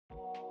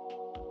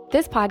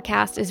This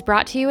podcast is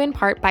brought to you in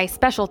part by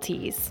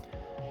Specialties.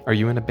 Are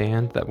you in a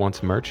band that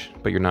wants merch,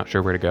 but you're not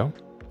sure where to go?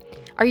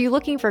 Are you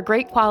looking for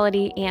great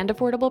quality and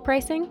affordable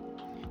pricing?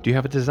 Do you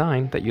have a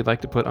design that you'd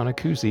like to put on a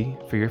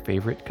koozie for your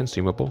favorite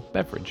consumable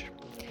beverage?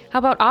 How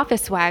about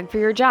office swag for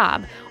your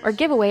job or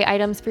giveaway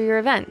items for your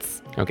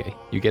events? Okay,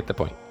 you get the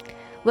point.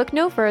 Look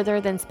no further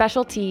than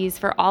Specialties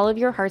for all of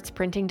your heart's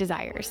printing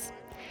desires.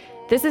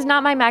 This Is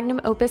Not My Magnum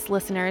Opus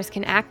listeners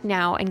can act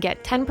now and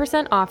get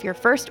 10% off your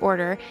first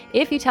order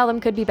if you tell them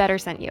Could Be Better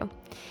sent you.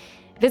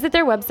 Visit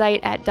their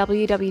website at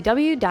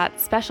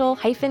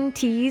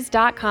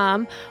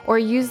www.special-tees.com or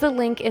use the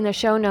link in the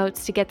show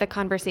notes to get the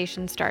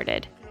conversation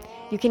started.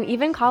 You can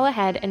even call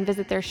ahead and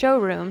visit their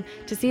showroom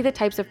to see the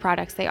types of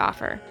products they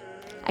offer.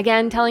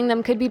 Again, telling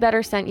them Could Be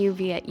Better sent you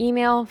via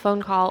email,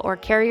 phone call, or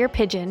carrier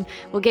pigeon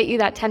will get you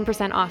that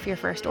 10% off your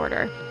first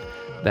order.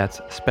 That's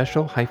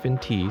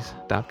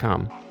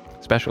special-tees.com.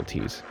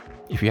 Specialties.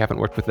 If you haven't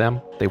worked with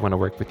them, they want to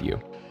work with you.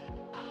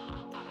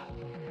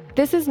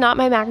 This Is Not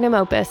My Magnum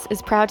Opus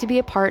is proud to be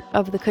a part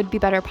of the Could Be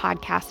Better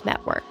podcast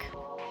network.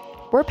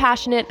 We're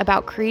passionate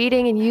about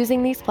creating and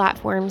using these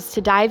platforms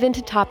to dive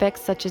into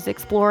topics such as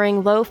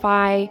exploring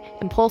lo-fi,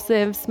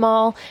 impulsive,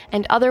 small,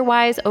 and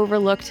otherwise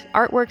overlooked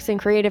artworks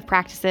and creative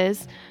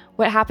practices,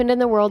 what happened in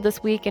the world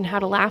this week and how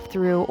to laugh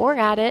through or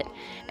at it,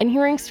 and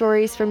hearing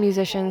stories from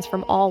musicians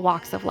from all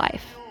walks of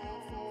life.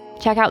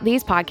 Check out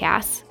these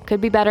podcasts,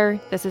 Could Be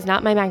Better, This Is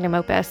Not My Magnum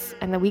Opus,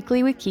 and The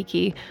Weekly with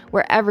Kiki,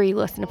 wherever you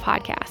listen to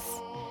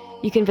podcasts.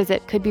 You can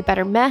visit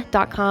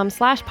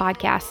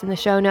couldbebettermeh.com/podcasts in the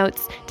show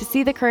notes to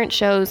see the current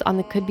shows on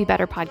the Could Be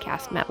Better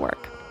podcast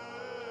network.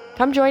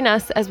 Come join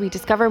us as we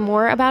discover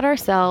more about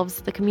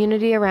ourselves, the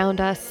community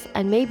around us,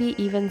 and maybe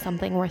even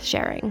something worth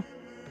sharing.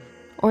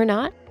 Or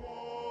not?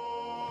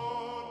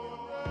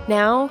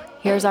 Now,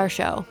 here's our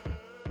show.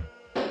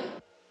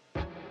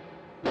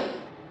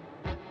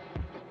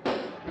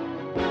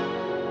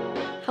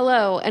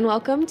 Hello, and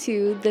welcome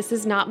to This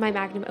Is Not My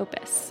Magnum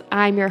Opus.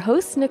 I'm your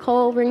host,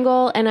 Nicole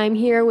Ringel, and I'm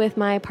here with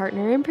my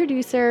partner and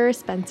producer,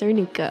 Spencer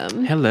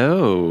Newcomb.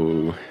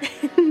 Hello.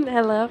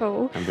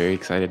 Hello. I'm very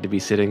excited to be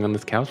sitting on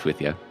this couch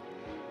with you.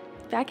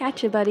 Back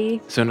at you,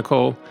 buddy. So,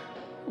 Nicole,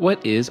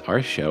 what is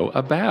our show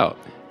about?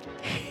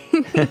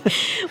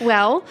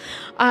 Well,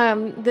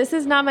 This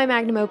Is Not My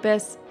Magnum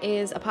Opus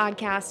is a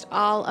podcast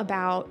all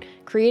about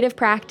creative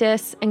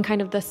practice and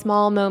kind of the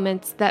small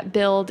moments that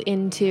build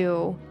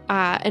into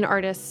an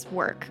artist's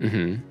work.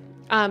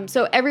 Mm-hmm.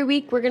 So every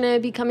week we're going to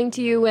be coming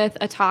to you with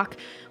a talk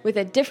with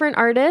a different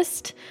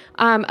artist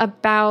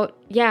about,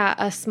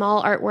 a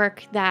small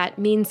artwork that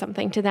means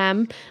something to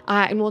them.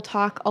 And we'll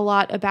talk a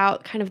lot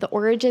about kind of the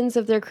origins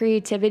of their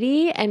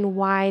creativity and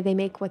why they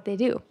make what they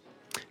do.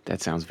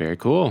 That sounds very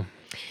cool.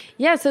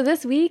 Yeah, so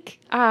this week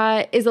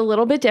is a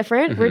little bit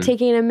different. Mm-hmm. We're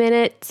taking a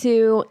minute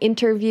to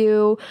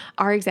interview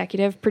our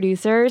executive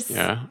producers.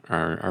 Yeah,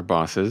 our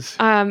bosses.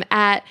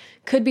 At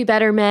Could Be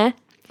Better Meh.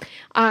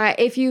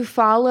 If you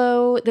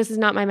follow This Is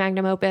Not My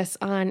Magnum Opus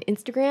on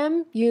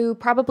Instagram, you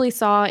probably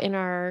saw in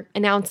our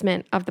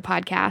announcement of the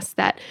podcast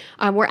that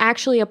we're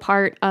actually a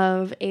part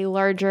of a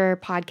larger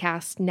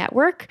podcast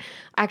network.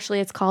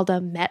 Actually, it's called a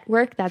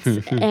Mehtwork. That's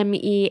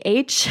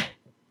MEH.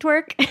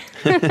 Twerk.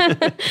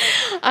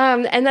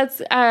 And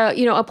that's,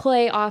 a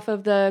play off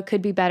of the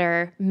Could Be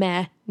Better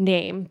Meh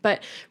name.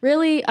 But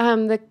really,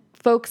 the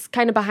folks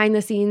kind of behind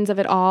the scenes of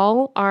it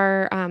all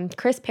are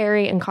Chris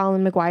Perry and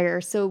Colin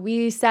McGuire. So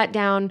we sat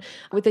down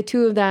with the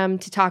two of them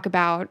to talk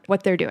about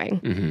what they're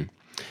doing. Mm-hmm.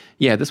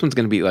 Yeah, this one's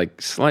going to be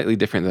like slightly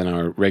different than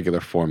our regular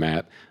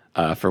format.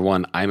 For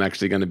one, I'm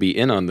actually going to be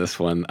in on this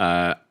one.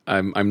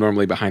 I'm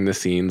normally behind the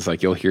scenes,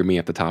 like you'll hear me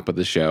at the top of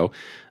the show.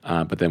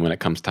 But then when it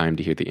comes time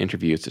to hear the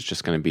interviews, it's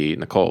just going to be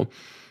Nicole.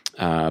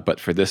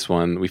 But for this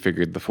one, we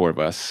figured the four of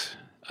us.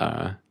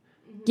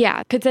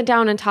 Could sit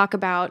down and talk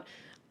about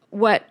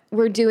what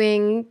we're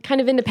doing kind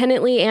of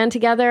independently and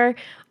together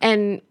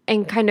and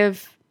kind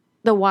of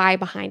the why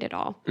behind it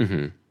all.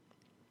 Mm-hmm.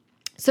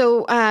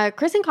 So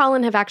Chris and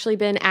Colin have actually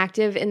been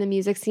active in the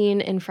music scene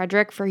in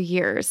Frederick for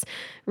years,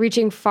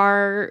 reaching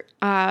far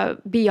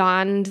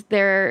beyond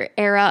their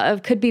era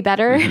of Could Be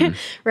Better, mm-hmm.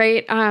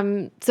 right?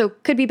 So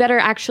Could Be Better,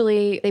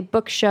 actually, they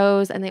book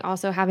shows and they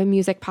also have a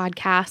music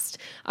podcast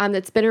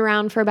that's been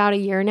around for about a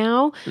year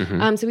now.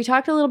 Mm-hmm. So we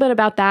talked a little bit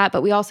about that,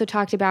 but we also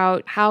talked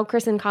about how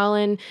Chris and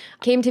Colin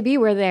came to be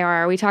where they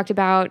are. We talked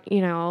about,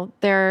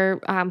 their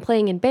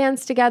playing in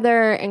bands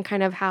together and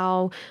kind of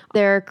how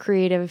their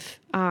creative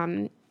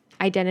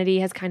identity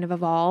has kind of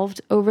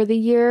evolved over the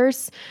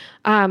years.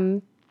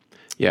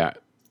 Yeah,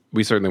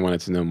 we certainly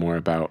wanted to know more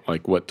about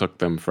like what took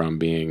them from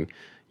being,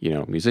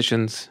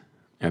 musicians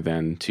and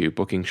then to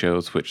booking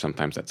shows, which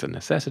sometimes that's a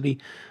necessity.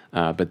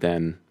 But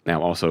then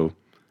now also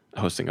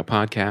hosting a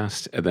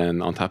podcast. And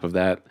then on top of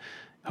that,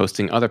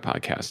 hosting other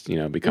podcasts,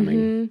 becoming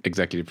mm-hmm.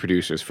 executive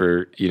producers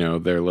for,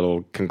 their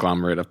little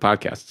conglomerate of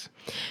podcasts.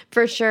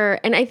 For sure.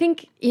 And I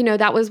think,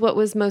 that was what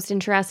was most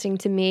interesting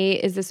to me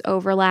is this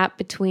overlap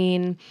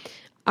between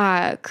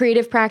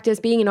creative practice,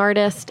 being an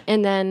artist,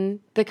 and then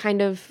the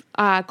kind of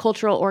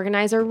cultural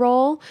organizer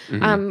role.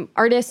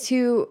 Artists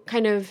who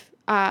kind of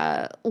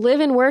live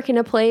and work in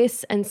a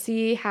place and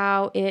see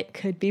how it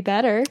could be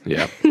better.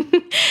 Yeah.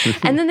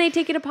 And then they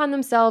take it upon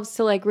themselves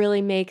to like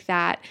really make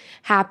that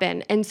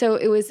happen. And so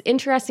it was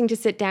interesting to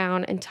sit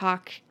down and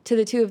talk to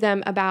the two of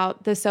them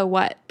about the so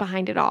what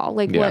behind it all.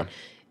 Like what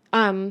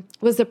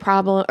was the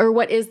problem, or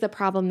what is the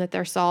problem that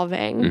they're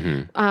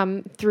solving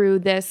through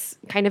this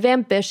kind of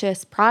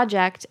ambitious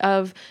project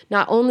of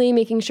not only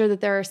making sure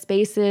that there are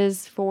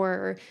spaces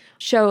for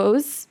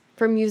shows,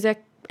 for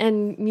music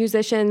and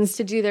musicians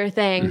to do their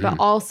thing, but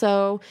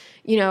also,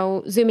 you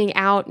know, zooming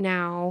out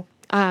now,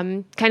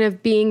 kind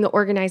of being the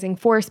organizing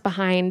force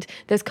behind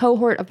this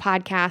cohort of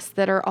podcasts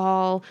that are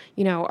all,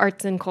 you know,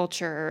 arts and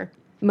culture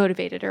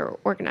motivated or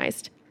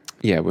organized.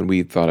 Yeah, when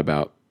we thought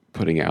about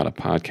putting out a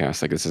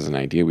podcast, like this is an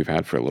idea we've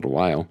had for a little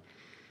while.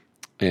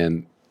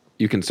 And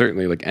you can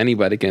certainly, like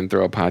anybody can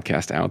throw a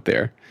podcast out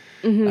there.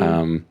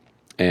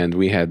 And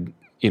we had,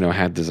 you know,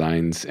 had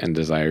designs and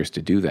desires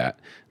to do that,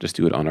 just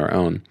do it on our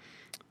own.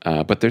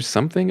 But there's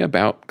something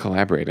about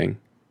collaborating,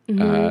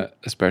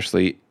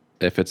 especially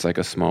if it's like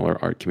a smaller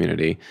art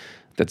community,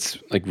 that's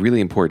like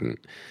really important.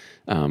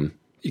 You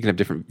can have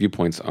different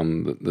viewpoints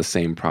on the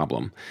same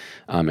problem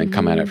and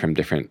come at it from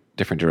different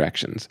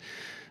directions.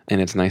 And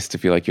it's nice to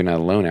feel like you're not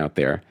alone out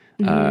there.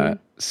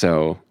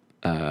 So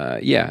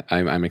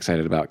I'm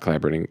excited about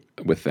collaborating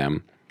with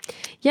them.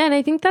 Yeah, and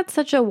I think that's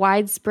such a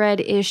widespread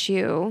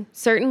issue,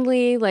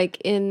 certainly like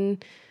in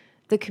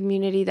the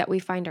community that we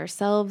find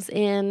ourselves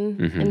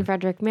in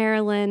Frederick,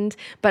 Maryland.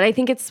 But I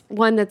think it's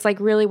one that's like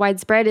really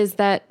widespread is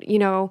that, you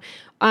know,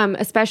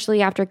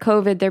 especially after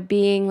COVID, there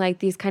being like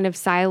these kind of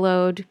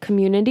siloed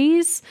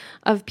communities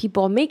of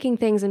people making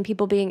things and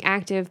people being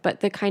active, but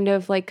the kind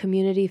of like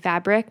community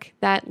fabric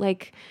that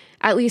like,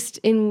 at least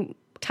in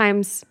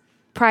times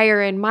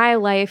prior in my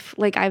life,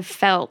 like I've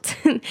felt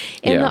in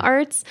the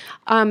arts,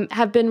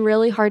 have been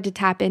really hard to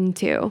tap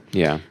into.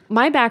 Yeah.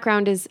 My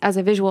background is as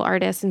a visual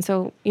artist. And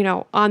so, you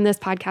know, on this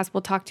podcast,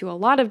 we'll talk to a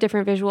lot of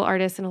different visual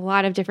artists and a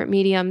lot of different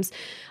mediums.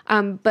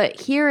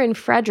 But here in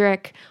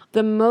Frederick,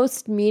 the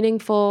most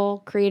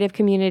meaningful creative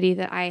community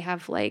that I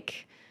have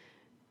like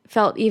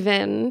felt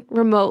even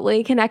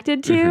remotely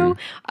connected to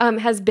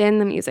has been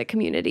the music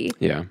community.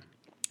 Yeah.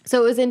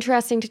 So it was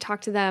interesting to talk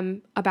to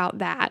them about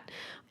that.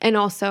 And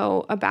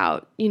also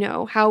about, you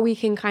know, how we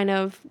can kind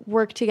of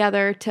work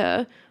together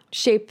to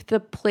shape the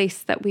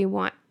place that we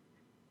want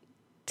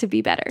to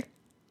be better.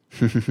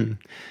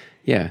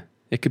 Yeah,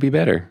 it could be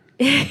better.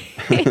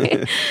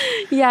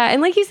 Yeah,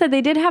 and like you said, they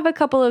did have a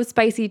couple of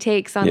spicy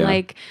takes on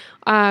like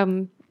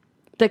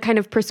the kind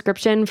of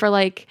prescription for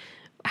like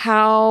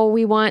how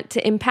we want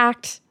to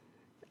impact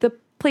the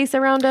place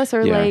around us,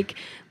 or like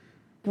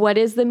what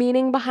is the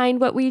meaning behind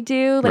what we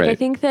do. Like I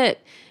think that,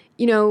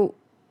 you know,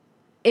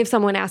 if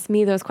someone asked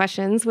me those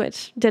questions,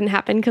 which didn't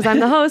happen because I'm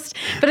the host,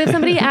 but if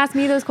somebody asked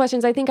me those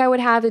questions, I think I would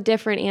have a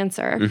different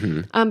answer.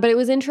 But it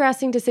was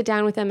interesting to sit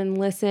down with them and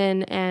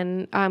listen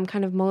and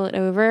kind of mull it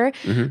over.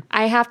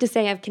 I have to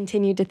say I've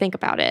continued to think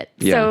about it.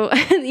 So,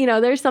 you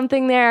know, there's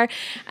something there.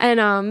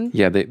 And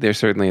they're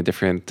certainly a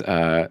different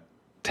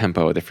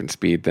tempo, a different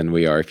speed than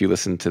we are. If you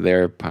listen to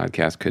their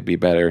podcast, Could Be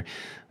Better,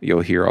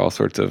 you'll hear all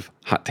sorts of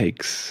hot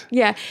takes.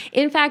 Yeah.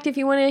 In fact, if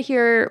you want to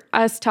hear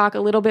us talk a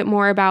little bit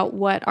more about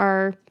what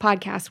our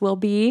podcast will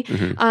be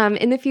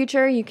in the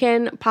future, you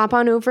can pop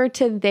on over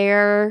to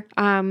their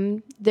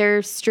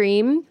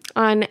stream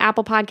on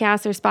Apple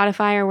Podcasts or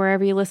Spotify or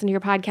wherever you listen to your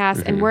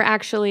podcast. And we're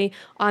actually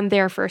on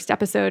their first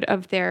episode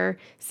of their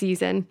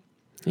season.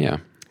 Yeah.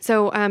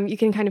 So you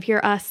can kind of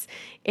hear us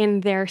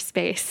in their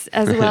space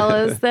as well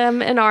as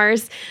them in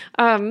ours.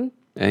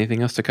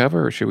 Anything else to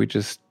cover, or should we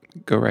just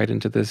go right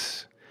into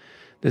this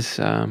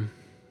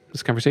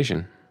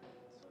conversation?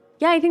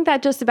 Yeah, I think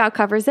that just about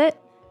covers it.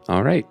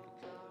 All right.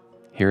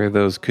 Here are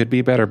those Could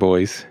Be Better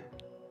boys,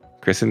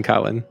 Chris and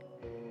Colin.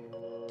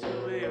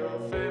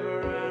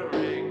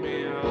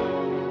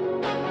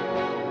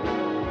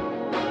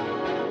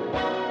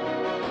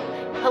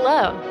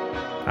 Hello.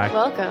 Hi.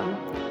 Welcome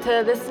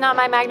to This Is Not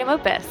My Magnum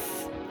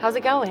Opus. How's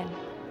it going?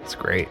 It's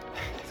great.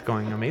 It's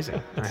going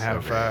amazing. I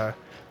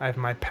have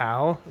my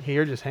pal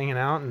here just hanging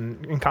out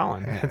and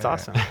Colin. It's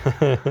awesome.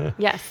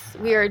 Yes,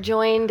 we are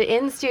joined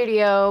in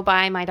studio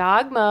by my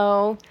dog,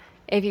 Mo,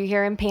 if you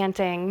hear him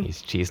panting.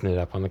 He's cheesing it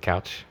up on the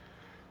couch.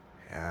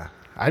 Yeah,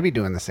 I'd be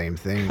doing the same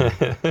thing.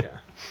 Yeah.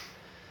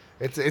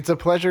 It's a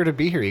pleasure to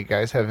be here. You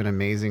guys have an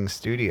amazing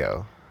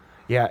studio.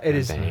 Yeah, it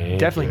is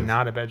definitely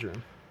not a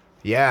bedroom.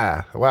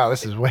 Yeah. Wow,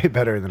 this is way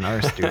better than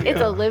our studio. It's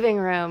a living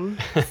room.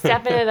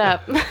 Stepping it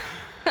up.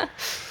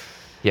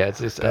 Yeah, it's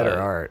just better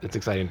art. It's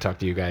exciting to talk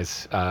to you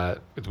guys.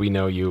 We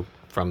know you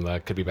from the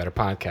Could Be Better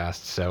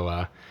podcast,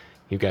 so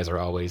you guys are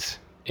always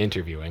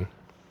interviewing.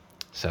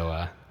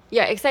 So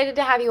Yeah, excited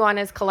to have you on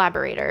as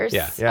collaborators.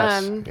 Yeah.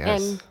 Yes.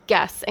 And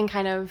guests, and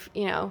kind of,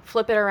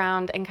 flip it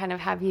around and kind of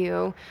have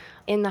you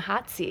in the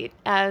hot seat,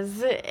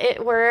 as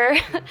it were.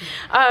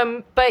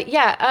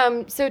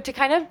 So to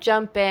kind of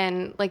jump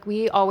in, like,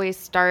 we always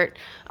start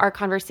our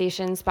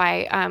conversations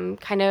by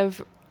kind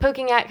of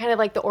poking at kind of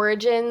like the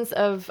origins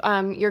of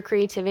your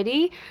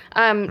creativity.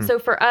 So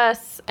for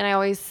us, and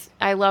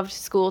I loved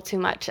school too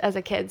much as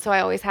a kid, so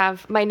I always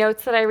have my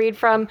notes that I read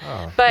from.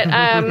 But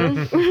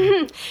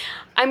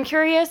I'm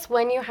curious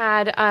when you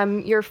had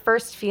your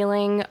first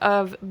feeling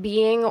of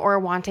being or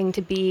wanting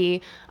to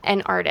be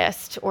an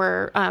artist,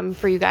 or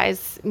for you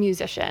guys,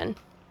 musician.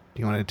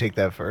 Do you want to take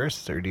that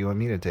first, or do you want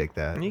me to take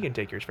that? You can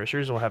take yours first.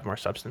 Yours will have more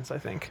substance, I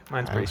think.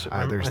 Mine's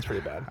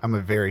pretty bad. I'm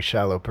a very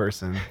shallow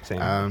person. Same.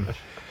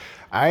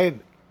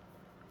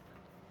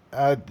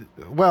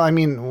 Well, I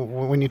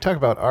mean, when you talk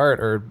about art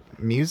or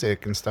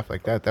music and stuff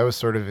like that, that was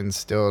sort of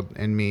instilled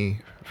in me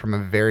from a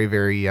very,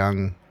 very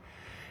young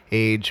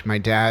age. My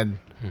dad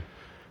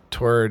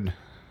toured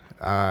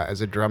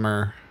as a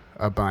drummer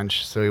a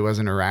bunch, so he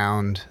wasn't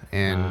around,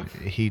 and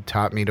he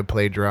taught me to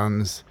play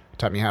drums,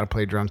 taught me how to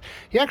play drums.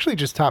 He actually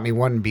just taught me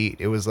one beat.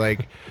 It was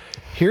like,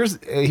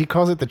 he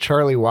calls it the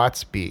Charlie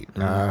Watts beat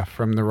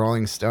from the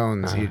Rolling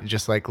Stones. He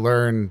just like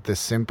learned the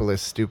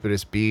simplest,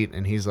 stupidest beat,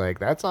 and he's like,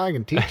 that's all I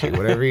can teach you.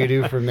 Whatever you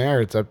do from there,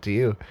 it's up to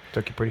you.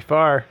 Took you pretty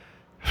far.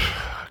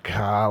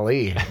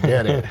 Golly,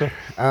 did it.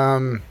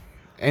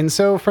 And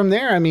so from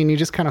there, I mean, you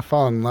just kind of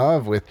fall in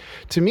love with,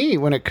 to me,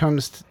 when it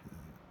comes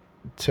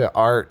to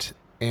art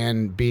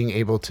and being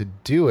able to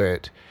do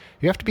it,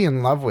 you have to be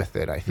in love with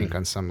it, I think,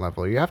 on some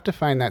level. You have to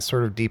find that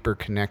sort of deeper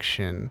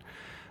connection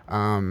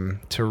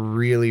to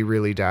really,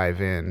 really dive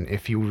in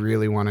if you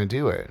really want to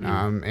do it.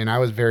 And I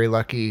was very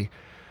lucky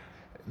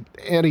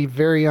at a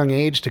very young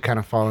age to kind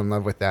of fall in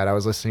love with that. I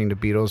was listening to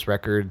Beatles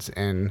records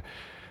and,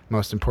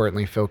 most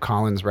importantly, Phil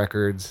Collins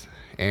records.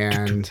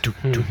 And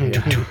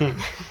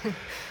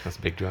That's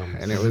big drums.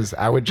 And it was,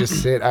 I would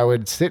sit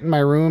in my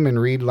room and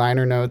read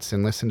liner notes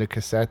and listen to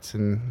cassettes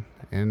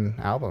and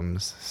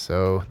albums.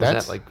 So Was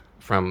that like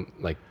from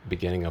like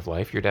beginning of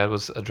life? Your dad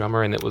was a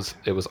drummer, and it was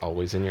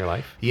always in your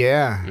life?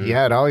 Yeah.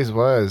 Yeah, it always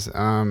was.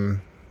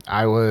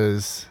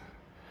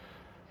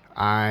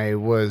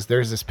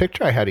 There's this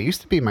picture I had. It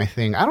used to be my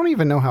thing. I don't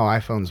even know how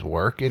iPhones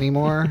work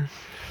anymore.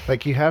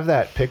 Like, you have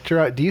that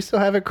picture. Do you still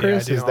have it,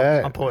 Chris? Yeah, I do.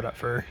 Is I'll pull it up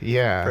for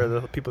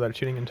the people that are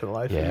tuning into the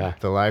live feed.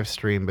 The live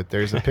stream. But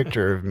there's a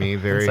picture of me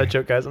very Inside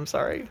joke, guys. I'm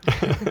sorry.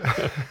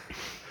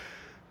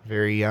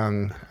 very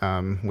young,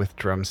 with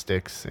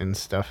drumsticks and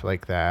stuff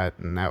like that,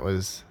 and that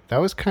was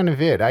kind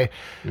of it.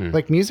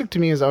 Like, music to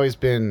me has always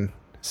been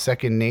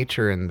second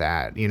nature in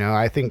that.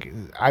 I think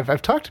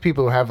I've talked to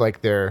people who have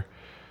like their.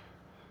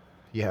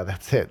 Yeah,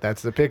 that's it.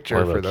 That's the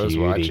picture for those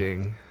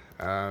watching.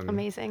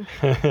 Amazing.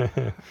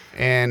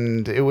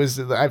 And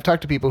I've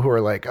talked to people who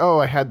are like, oh,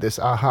 I had this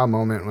aha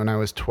moment when I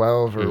was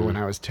 12 or when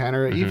I was 10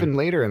 or even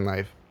later in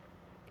life.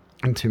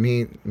 And to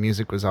me,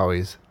 music was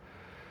always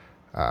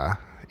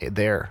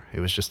there. It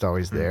was just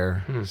always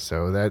there.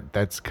 So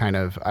that's kind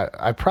of,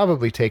 I've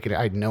probably taken it.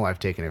 I know I've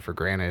taken it for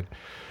granted.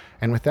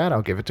 And with that,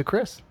 I'll give it to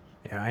Chris.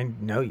 Yeah, I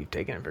know you've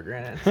taken it for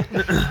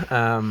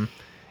granted.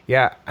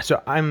 Yeah,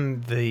 so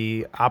I'm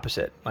the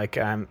opposite. Like,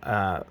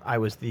 I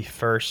was the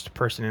first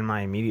person in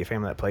my immediate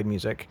family that played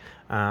music.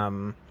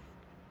 And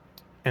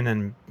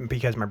then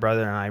because my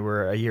brother and I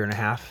were a year and a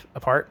half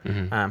apart,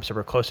 so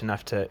we're close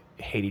enough to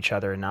hate each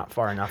other and not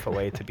far enough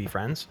away to be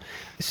friends.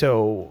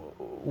 So,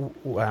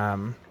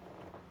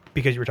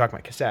 because you were talking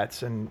about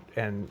cassettes and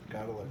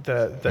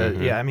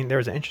I mean, there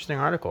was an interesting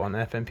article on the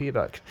FMP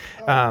about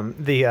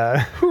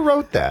who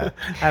wrote that?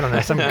 I don't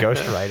know, some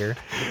ghostwriter.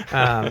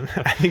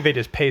 I think they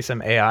just pay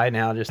some AI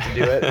now just to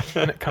do it,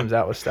 and it comes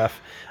out with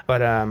stuff.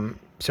 But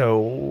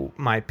so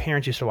my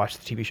parents used to watch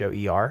the TV show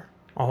ER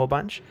a whole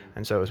bunch,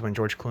 and so it was when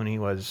George Clooney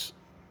was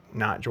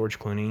not George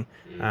Clooney,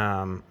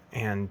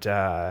 and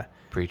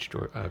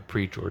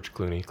pre-George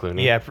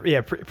Clooney. Yeah,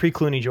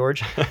 pre-Clooney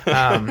George,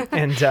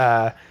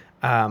 and.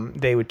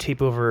 They would tape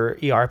over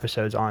ER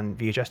episodes on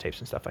VHS tapes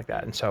and stuff like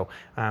that. And so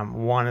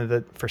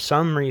for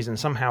some reason,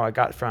 somehow it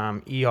got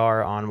from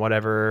ER on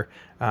whatever,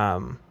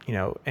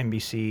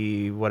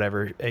 NBC,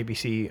 whatever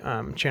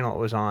ABC channel it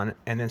was on,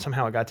 and then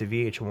somehow it got to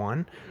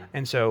VH1.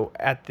 And so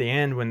at the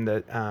end, when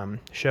the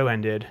show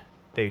ended,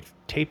 they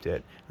taped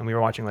it, and we were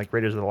watching like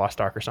Raiders of the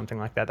Lost Ark or something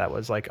like that. That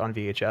was like on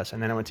VHS,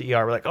 and then I went to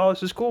ER. We're like, oh,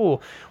 this is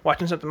cool,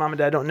 watching something mom and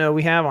dad don't know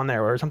we have on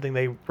there, or something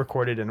they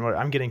recorded. And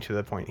I'm getting to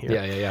the point here.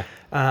 Yeah.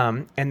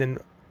 And then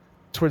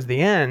towards the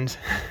end,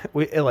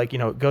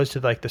 it goes to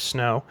like the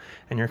snow,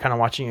 and you're kind of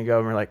watching it go,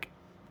 and we're like,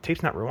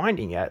 tape's not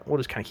rewinding yet. We'll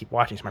just kind of keep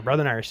watching. So my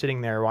brother and I are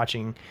sitting there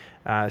watching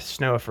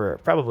snow for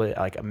probably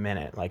like a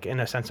minute, like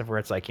in a sense of where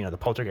it's like, the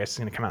poltergeist is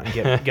going to come out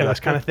and get us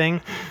kind of thing.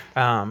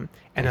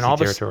 And then all of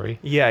territory.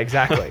 Yeah,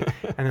 exactly.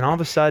 And then all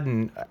of a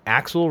sudden,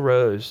 Axl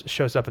Rose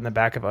shows up in the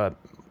back of a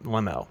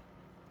limo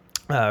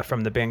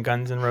from the band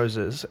Guns N'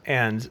 Roses,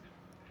 and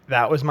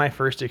that was my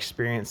first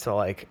experience to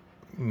like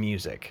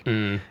music.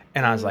 And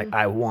I was like,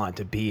 I want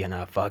to be in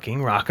a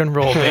fucking rock and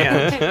roll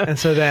band. And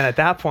so then at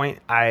that point,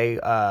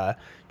 I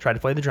tried to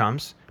play the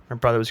drums. My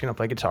brother was going to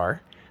play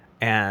guitar.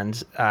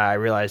 And I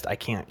realized I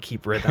can't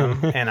keep rhythm,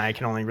 and I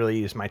can only really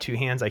use my two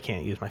hands. I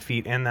can't use my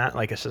feet in that.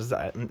 Like, it's just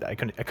I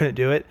couldn't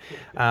do it.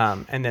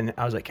 And then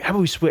I was like, how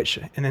about we switch?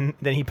 And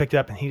then he picked it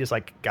up, and he just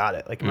like got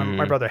it. Like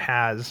my brother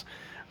has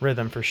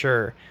rhythm for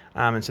sure.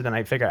 And so then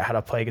I figured out how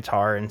to play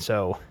guitar, and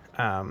so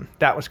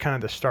that was kind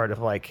of the start of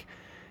like,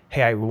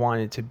 hey, I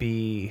wanted to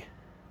be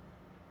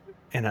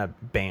in a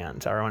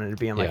band, or I wanted to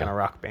be in like in a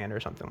rock band or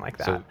something like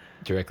that. So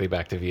directly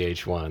back to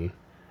VH1.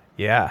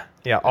 Yeah,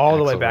 all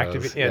the way Axl back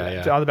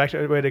Rose. all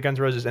the way to Guns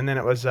N' Roses, and then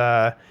it was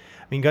Guns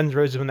N'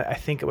 Roses, when I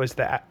think it was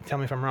tell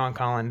me if I'm wrong,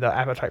 Colin, the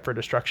Appetite for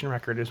Destruction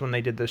record is when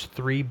they did those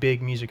 3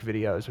 big music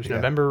videos. It was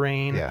November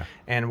Rain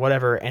and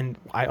whatever, and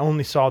I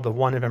only saw the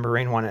one November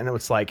Rain one, and it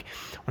was like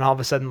when all of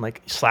a sudden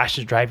like Slash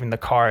is driving the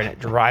car and it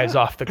drives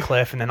off the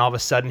cliff, and then all of a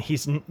sudden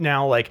he's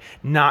now like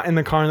not in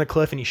the car on the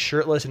cliff and he's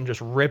shirtless and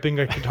just ripping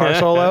a guitar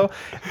solo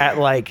at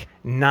like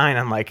 9.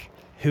 I'm like,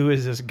 who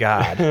is this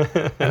God?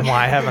 And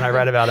why haven't I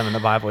read about him in the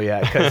Bible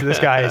yet? Because this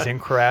guy is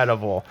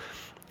incredible.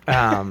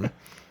 And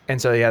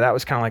so, that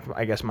was kind of like,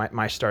 I guess,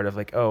 my start of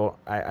like,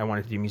 I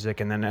wanted to do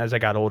music. And then as I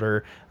got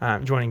older,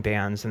 joining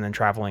bands and then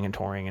traveling and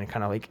touring and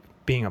kind of like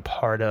being a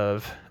part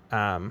of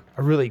a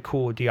really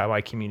cool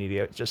DIY community.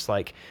 It's just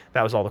like,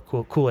 that was all the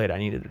Kool-Aid I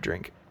needed to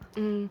drink.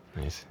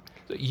 Nice.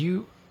 So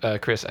you,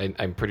 Chris,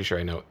 I'm pretty sure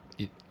I know,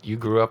 you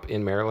grew up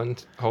in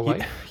Maryland whole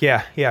life?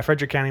 Yeah,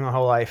 Frederick County my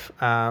whole life.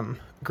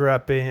 Grew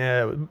up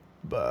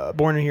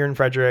born here in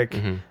Frederick.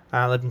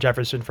 Lived in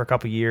Jefferson for a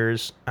couple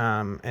years,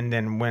 and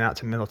then went out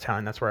to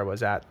Middletown. That's where I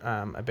was at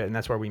a bit, and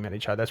that's where we met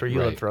each other. That's where you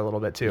lived for a little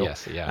bit too.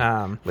 Yes,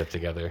 lived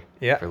together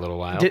for a little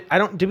while.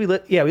 Did we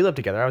live? Yeah, we lived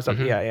together. I was up.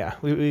 Yeah.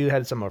 We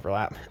had some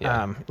overlap.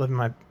 Lived in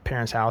my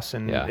parents' house,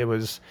 and it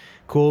was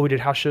cool. We did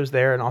house shows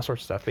there and all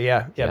sorts of stuff.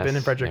 But been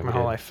in Frederick my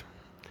whole life.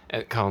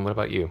 Colin, what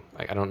about you?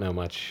 I don't know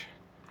much.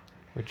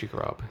 Where'd you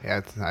grow up?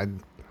 Yeah,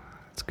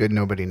 it's good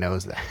nobody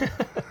knows that.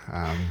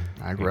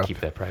 I grew up keep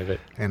that private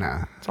in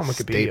a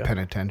state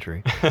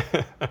penitentiary.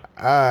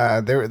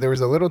 There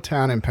was a little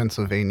town in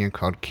Pennsylvania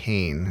called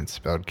Kane. It's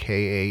spelled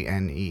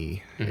Kane.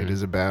 It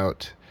is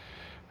about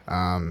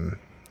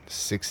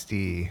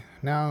 70,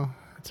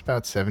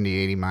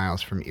 80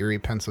 miles from Erie,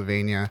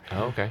 Pennsylvania.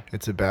 Oh, okay.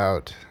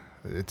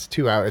 It's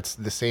 2 hours. It's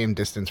the same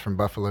distance from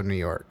Buffalo, New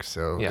York.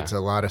 So it's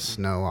a lot of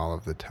snow all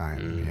of the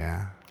time.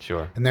 Yeah.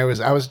 Sure. And I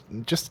was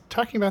just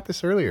talking about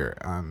this earlier,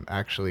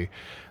 actually.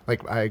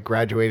 Like, I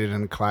graduated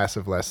in a class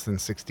of less than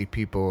 60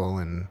 people,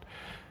 and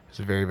it's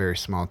a very, very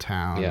small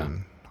town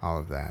and all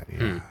of that.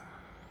 Yeah.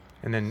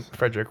 And then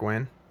Frederick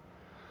when?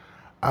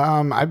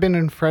 I've been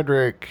in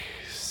Frederick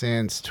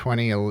since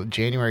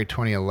January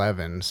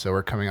 2011, so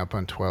we're coming up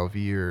on 12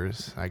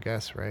 years, I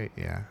guess, right?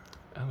 Yeah.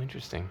 Oh,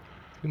 interesting.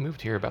 We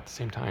moved here about the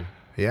same time.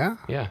 Yeah?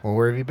 Yeah. Well,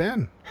 where have you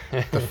been?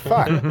 The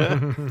fuck?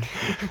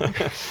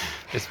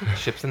 Just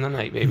ships in the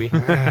night, baby.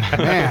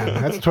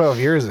 Man, that's 12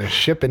 years of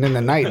shipping in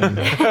the night.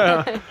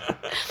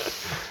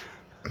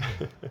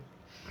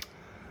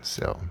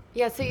 So.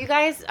 Yeah, so you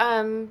guys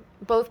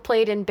both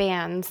played in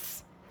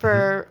bands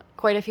for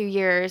quite a few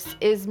years.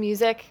 Is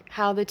music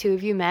how the two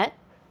of you met?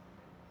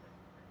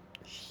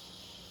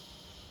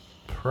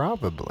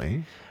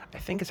 Probably. I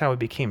think it's how we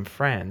became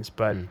friends,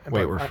 but...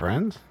 Wait, we're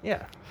friends?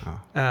 Yeah.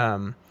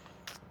 Oh.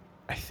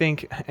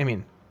 I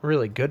mean,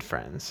 really good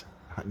friends.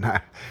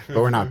 But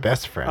we're not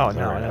best friends. Oh,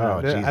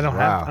 no. Geez, I don't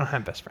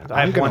have best friends.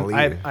 I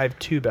have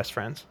 2 best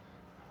friends.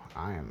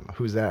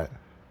 Who's that?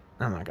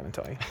 I'm not going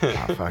to tell you.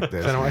 Oh, fuck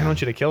this. I don't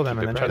want you to kill them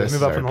and then try to This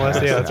move is up on the list.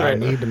 past. Yeah, that's right. I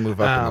need to move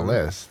up on the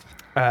list.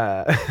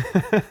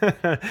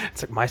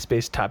 It's like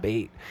MySpace top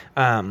 8.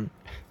 I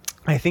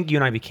think you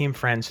and I became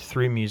friends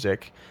through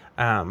music,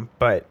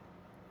 but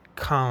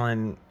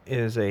Colin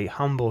is a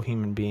humble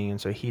human being, and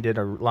so he did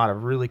a lot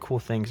of really cool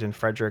things in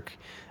Frederick.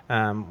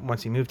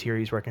 Once he moved here,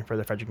 he's working for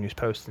the Frederick News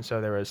Post, and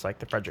so there was like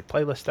the Frederick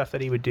playlist stuff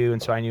that he would do,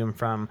 and so I knew him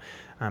from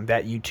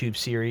that YouTube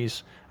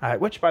series,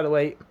 which, by the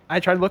way, I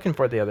tried looking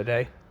for it the other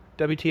day.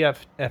 WTF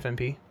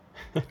FMP.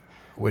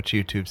 Which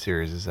YouTube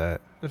series is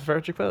that? The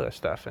Frederick playlist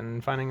stuff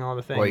and finding all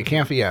the things. Well, you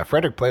can't. Yeah,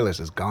 Frederick playlist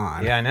is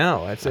gone. Yeah, I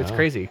know. It's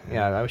crazy.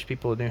 Yeah, I wish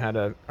people knew how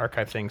to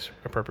archive things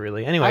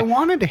appropriately. Anyway, I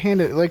wanted to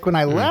hand it. Like when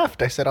I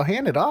left, I said, "I'll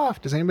hand it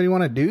off. Does anybody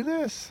want to do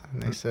this?"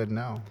 And they said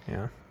no.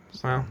 Yeah.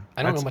 Well,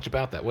 I don't know much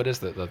about that. What is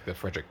the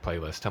Frederick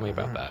playlist? Tell me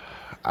about that.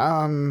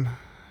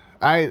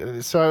 I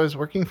was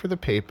working for the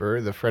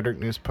paper, the Frederick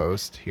News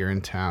Post here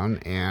in town,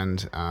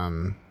 and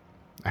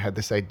I had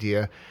this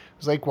idea.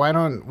 I was like, why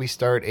don't we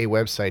start a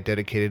website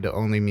dedicated to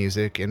only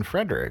music in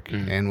Frederick?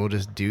 And we'll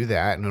just do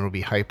that, and it'll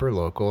be hyper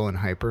local and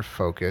hyper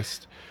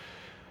focused.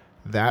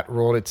 That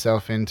rolled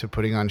itself into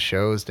putting on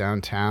shows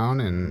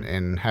downtown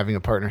and having a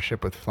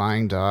partnership with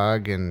Flying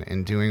Dog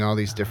and doing all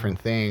these different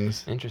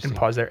things. Interesting. And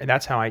pause there. And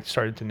that's how I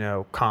started to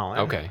know Colin.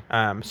 Okay.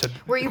 So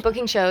Were you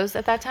booking shows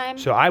at that time?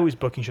 So I was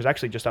booking shows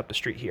actually just up the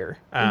street here.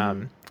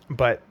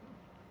 But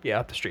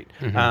up the street.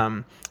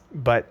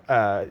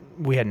 But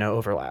we had no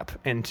overlap.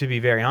 And to be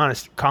very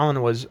honest,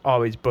 Colin was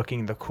always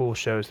booking the cool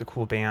shows, the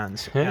cool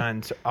bands,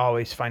 and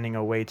always finding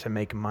a way to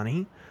make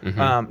money.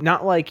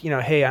 Not like,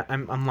 hey,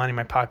 I'm lining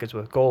my pockets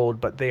with gold,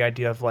 but the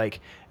idea of like,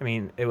 I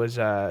mean, it was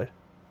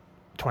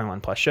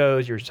 21 plus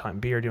shows, you were just selling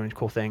beer, doing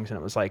cool things, and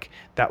it was like,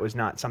 that was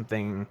not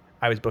something.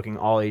 I was booking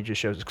all ages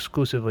shows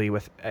exclusively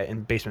with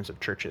in basements of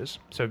churches.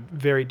 So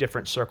very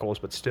different circles,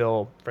 but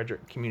still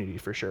Frederick community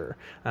for sure.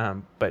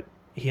 But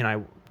he and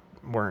I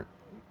weren't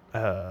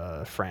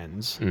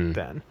friends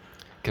then.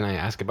 Can I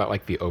ask about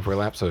like the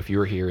overlap? So if you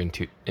were here in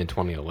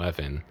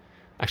 2011,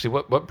 actually,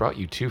 what brought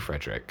you to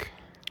Frederick?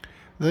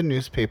 The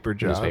newspaper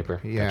job.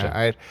 Yeah,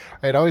 Gotcha.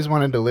 I'd always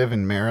wanted to live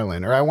in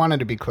Maryland, or I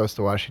wanted to be close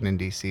to Washington,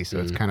 D.C., so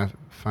it's kind of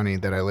funny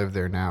that I live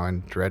there now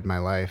and dread my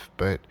life.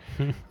 But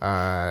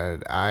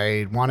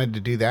I wanted to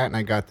do that, and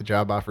I got the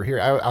job offer here.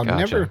 I'll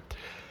never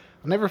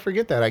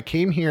forget that. I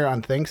came here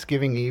on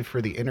Thanksgiving Eve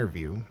for the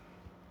interview,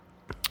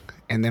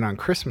 and then on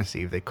Christmas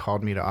Eve, they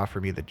called me to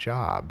offer me the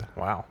job.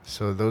 Wow.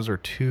 So those are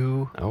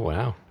two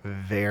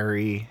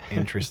very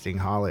interesting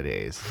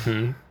holidays.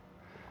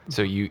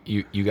 So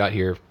you got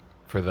here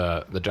for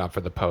the job for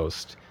the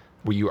Post.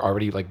 Were you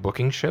already like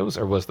booking shows,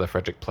 or was the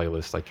Frederick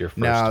playlist like your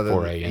first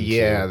foray into?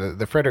 Yeah,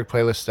 the Frederick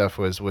playlist stuff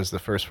was the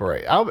first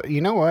foray. You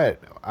know what?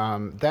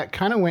 That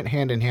kind of went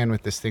hand in hand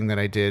with this thing that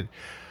I did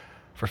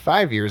for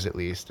 5 years at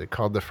least. It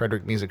called the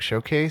Frederick Music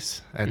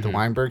Showcase at the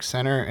Weinberg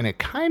Center, and it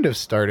kind of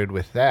started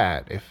with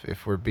that.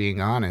 If we're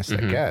being honest, I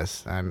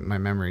guess my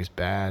memory's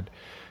bad,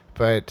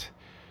 but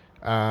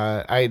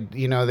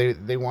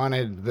they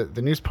wanted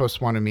the News Post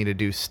wanted me to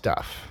do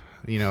stuff.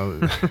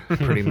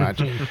 Pretty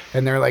much.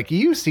 And they're like,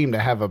 you seem to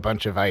have a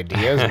bunch of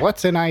ideas.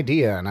 What's an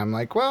idea? And I'm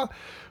like, well,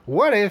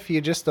 what if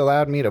you just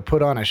allowed me to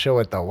put on a show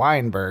at the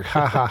Weinberg?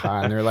 Ha ha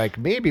ha. And they're like,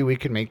 maybe we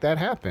could make that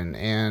happen.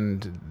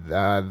 And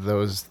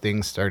those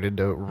things started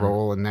to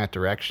roll in that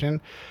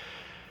direction.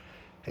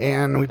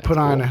 And we put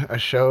on a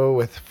show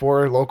with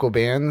 4 local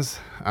bands.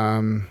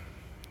 For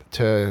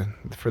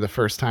the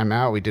first time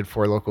out, we did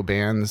 4 local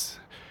bands.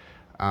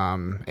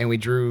 And we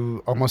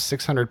drew almost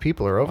 600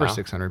 people or over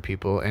 600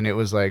 people. And it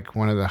was like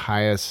one of the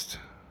highest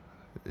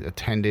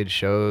attended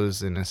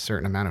shows in a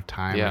certain amount of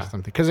time or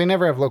something. Because they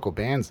never have local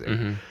bands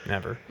there.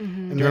 Never.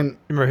 And Do you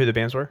remember who the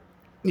bands were?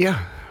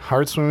 Yeah.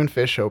 Hard Swimming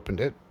Fish opened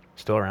it.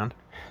 Still around?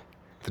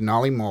 The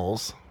Nolly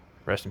Moles.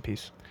 Rest in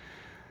peace.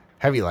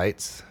 Heavy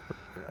Lights.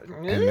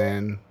 And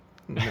then...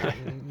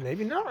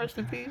 Maybe not rest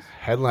in peace.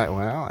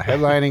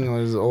 Headlining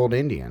was Old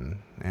Indian.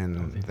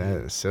 And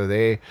so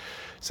they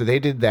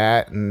did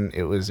that, and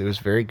it was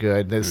very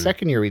good. The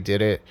second year we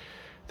did it,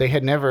 I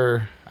had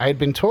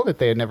been told that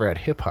they had never had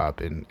hip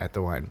hop at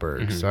the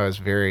Weinberg. So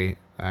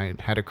I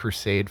had a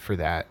crusade for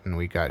that, and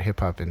we got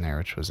hip hop in there,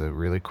 which was a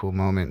really cool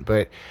moment.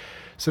 But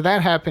so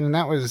that happened, and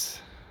I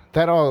was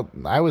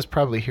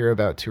probably here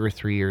about 2 or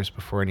 3 years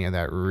before any of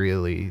that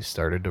really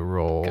started to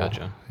roll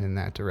in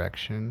that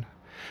direction.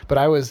 But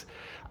I was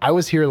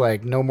here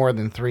like no more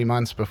than 3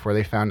 months before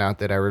they found out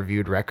that I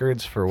reviewed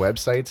records for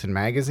websites and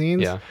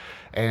magazines. Yeah.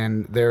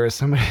 And there was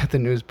somebody at the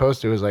News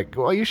Post who was like,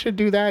 well, you should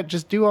do that.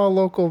 Just do all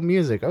local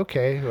music.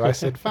 Okay. Well, I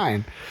said,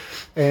 fine.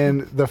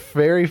 And the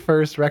very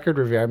first record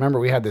review, I remember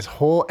we had this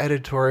whole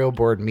editorial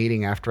board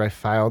meeting after I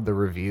filed the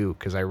review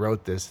because I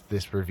wrote this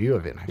review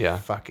of it. And I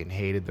fucking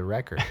hated the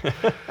record.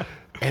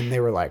 And they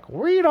were like,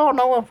 we don't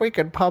know if we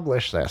could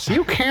publish this.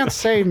 You can't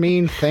say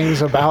mean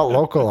things about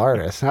local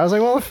artists. And I was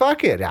like, well,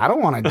 fuck it. I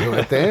don't want to do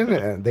it then.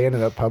 And they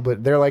ended up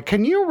publishing. They're like,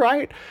 can you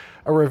write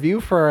a review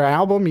for an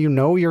album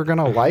you're going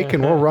to like,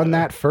 and we'll run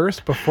that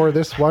first before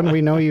this one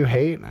we know you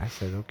hate? And I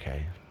said,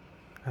 okay.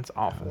 That's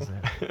awful.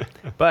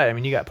 But, I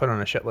mean, you got put on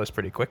a shit list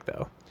pretty quick,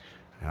 though.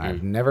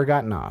 I've never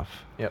gotten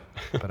off. Yep.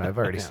 But I've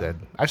already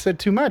I've said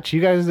too much.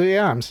 You guys,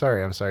 I'm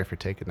sorry. I'm sorry for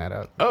taking that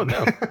out. Oh,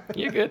 no.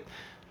 You're good.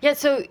 Yeah,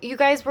 so you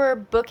guys were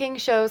booking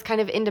shows kind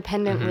of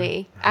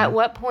independently. At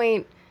what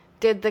point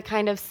did the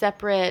kind of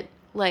separate,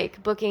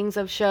 like, bookings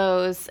of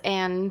shows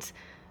and,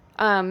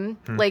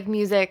 like,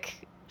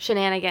 music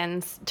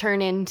shenanigans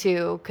turn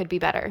into Could Be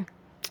Better?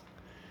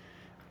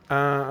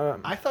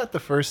 I thought the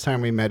first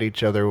time we met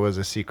each other was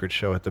a secret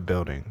show at the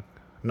building.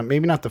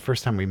 Maybe not the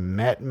first time we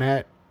met.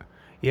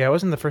 Yeah, it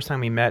wasn't the first time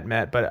we met,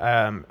 but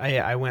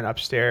I went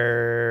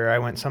upstairs. I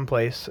went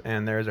someplace,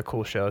 and there's a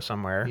cool show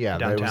somewhere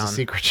downtown. It was a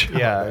secret show.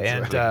 Yeah,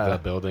 and the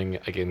building,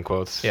 again,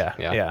 quotes. Yeah.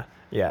 If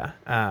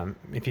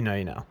you know,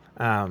 you know.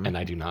 And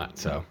I do not,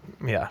 so.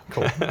 Yeah,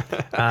 cool. It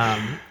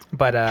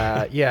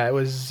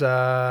was...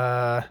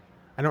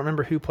 I don't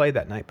remember who played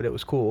that night, but it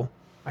was cool.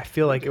 I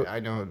feel like... I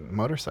know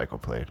Motorcycle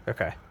played.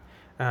 Okay.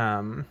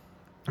 And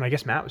I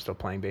guess Matt was still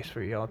playing bass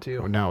for y'all,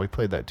 too. No, we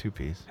played that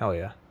 2-piece. Hell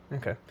yeah.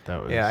 Okay.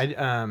 That was...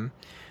 Yeah,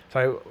 so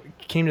I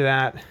came to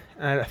that,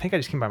 and I think I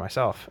just came by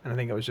myself, and I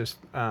think it was just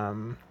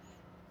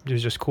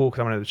cool because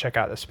I wanted to check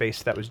out the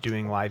space that was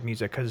doing live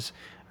music, because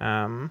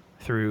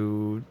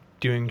through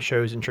doing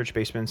shows in church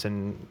basements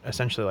and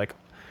essentially like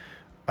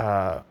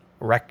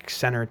rec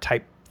center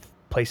type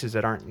places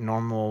that aren't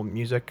normal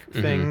music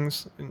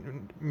things,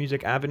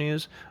 music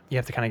avenues. You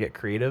have to kind of get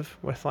creative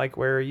with like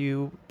where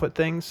you put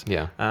things.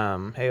 Yeah.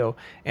 Heyo.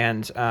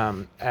 And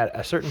at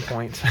a certain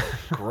point,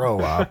 Grow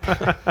up.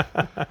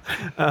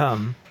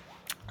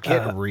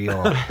 Get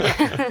real.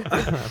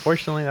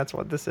 unfortunately, that's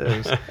what this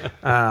is.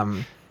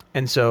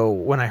 And so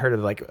when I heard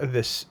of like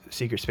this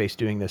secret space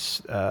doing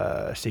this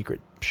secret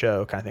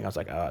show kind of thing, I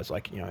was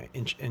like,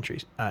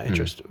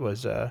 interest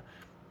was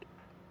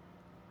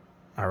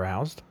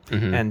aroused.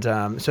 And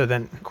so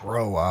then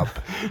Grow up.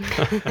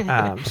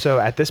 so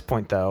at this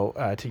point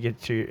though,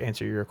 to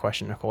answer your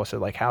question, Nicole, so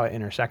like how it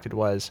intersected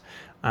was,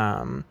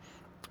 I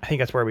think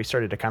that's where we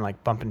started to kind of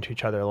like bump into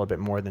each other a little bit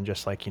more than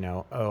just like,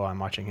 oh, I'm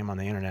watching him on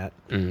the internet.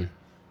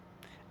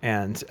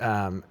 And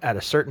at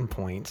a certain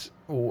point,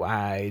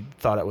 I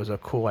thought it was a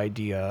cool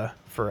idea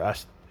for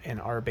us in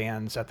our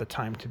bands at the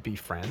time to be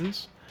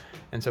friends.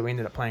 And so we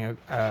ended up playing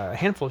a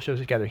handful of shows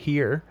together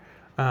here.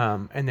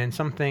 And then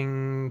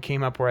something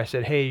came up where I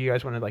said, hey, you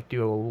guys want to like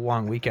do a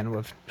long weekend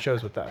of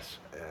shows with us?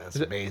 That's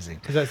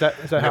amazing. Is that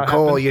how it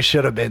Nicole, happened? you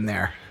should have been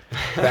there.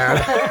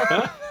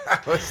 That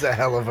was a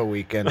hell of a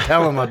weekend.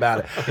 Tell them about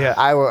it. Yeah.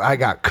 I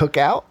got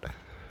cookout.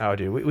 Oh,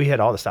 dude, we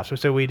had all the stuff.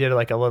 So we did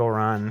like a little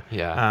run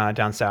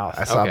down south.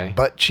 I saw Okay.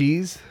 butt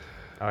cheese.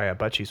 Oh, yeah,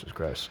 butt cheese was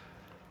gross.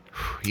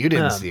 You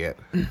didn't see it.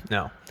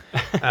 No.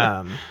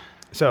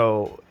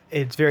 So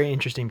it's very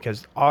interesting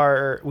because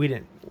we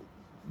didn't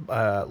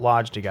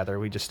lodge together.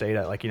 We just stayed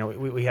at like,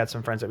 we had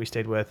some friends that we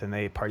stayed with and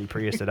they party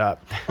Prius'd it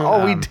up.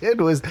 All we did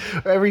was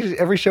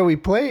every show we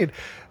played,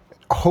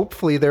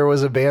 hopefully there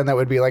was a band that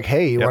would be like,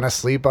 hey, you want to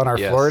sleep on our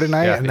Yes. floor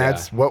tonight? Yeah, and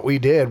that's what we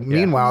did.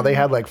 Meanwhile, they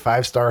had like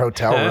 5-star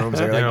hotel rooms.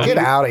 They were like, get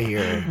out of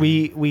here.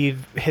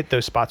 We've hit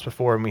those spots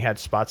before, and we had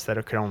spots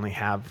that could only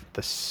have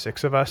the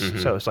 6 of us.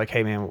 So it's like,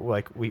 hey man,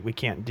 like we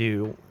can't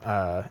do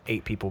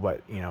 8 people,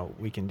 but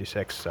we can do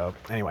 6. So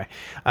anyway,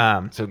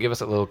 So give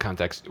us a little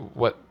context.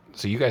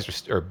 So you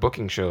guys are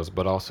booking shows,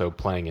 but also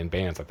playing in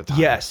bands at the time.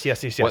 yes.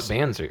 What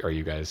bands are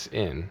you guys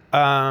in?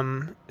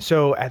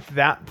 So at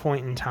that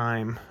point in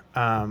time,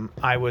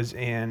 I was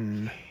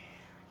in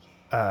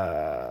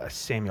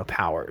Samuel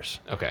Powers.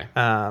 Okay.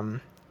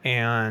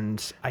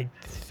 And I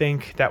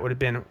think that would have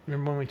been,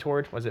 remember when we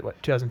toured? Was it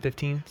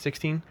 2015,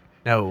 16?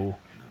 No.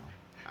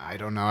 I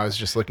don't know. I was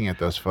just looking at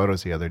those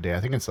photos the other day.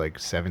 I think it's like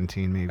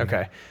 17 maybe.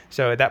 Okay.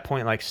 So at that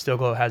point, like Still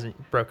Glow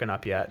hasn't broken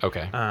up yet.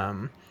 Okay.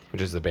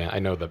 Which is the band. I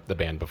know the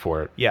band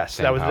before. Yes,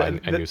 Sam that was Powell.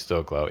 the- I knew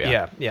Still Glow.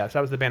 Yeah. So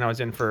that was the band I was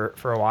in for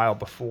a while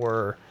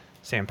before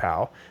Sam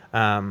Powell.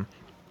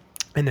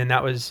 And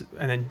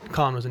then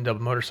Colin was in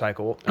Double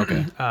Motorcycle.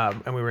 Okay.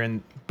 And we were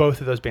in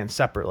both of those bands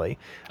separately.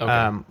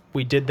 Okay.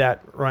 We did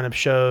that run of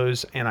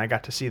shows, and I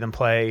got to see them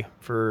play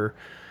for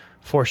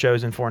 4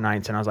 shows in 4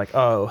 nights, and I was like,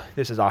 oh,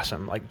 this is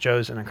awesome. Like,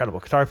 Joe's an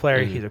incredible guitar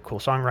player. He's a cool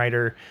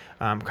songwriter.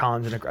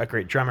 Colin's a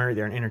great drummer.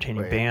 They're an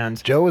entertaining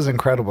band. Joe was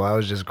incredible. I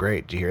was just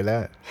great. Did you hear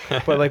that?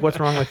 But, like, what's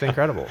wrong with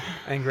incredible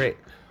and great?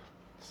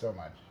 So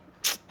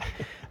much.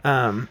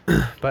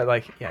 But,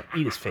 like, yeah,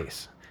 eat his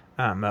face,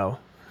 Mo.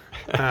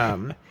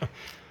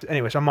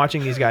 Anyway, so I'm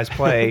watching these guys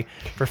play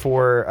for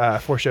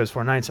 4 shows,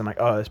 4 nights. I'm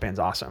like, oh, this band's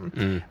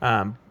awesome.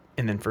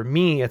 And then for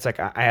me, it's like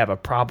I have a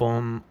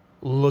problem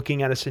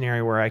looking at a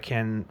scenario where I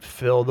can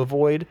fill the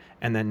void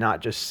and then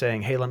not just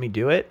saying, hey, let me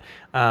do it.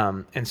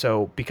 And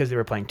so because they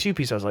were playing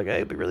 2-piece, I was like, hey,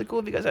 it'd be really cool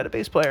if you guys had a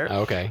bass player.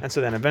 Okay. And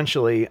so then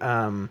eventually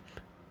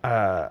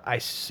I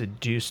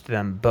seduced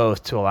them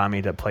both to allow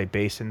me to play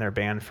bass in their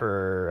band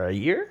for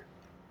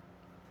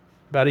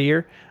about a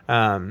year.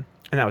 And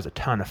that was a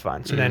ton of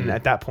fun. So then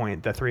at that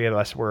point, the 3 of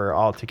us were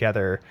all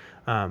together,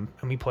 and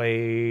we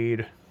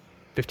played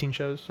 15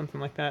 shows, something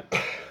like that.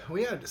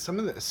 We had some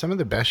of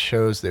the best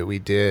shows that we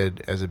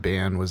did as a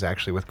band was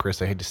actually with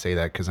Chris. I hate to say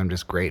that because I'm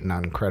just great and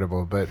not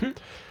incredible, but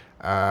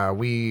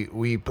we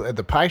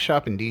the Pie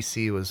Shop in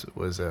DC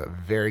was a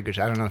very good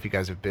show. I don't know if you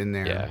guys have been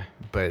there. Yeah,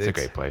 but it's a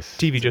great place.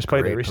 TV just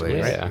played there great recently,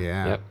 place. right?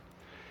 Yeah. Yep.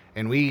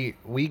 And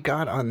we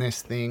got on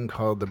this thing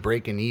called the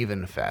Break and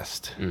Even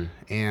Fest,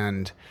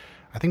 and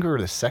I think we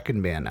were the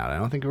second band out. I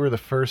don't think we were the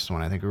first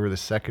one. I think we were the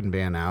second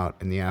band out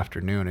in the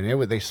afternoon,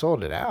 and they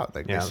sold it out.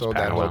 Like Yeah, it they was sold that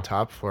packed. whole Wow.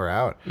 top floor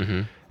out.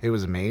 It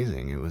was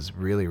amazing. It was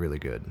really, really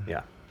good.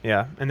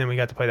 Yeah. And then we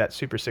got to play that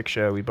Super Sick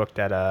show we booked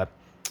at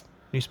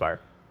Newspire,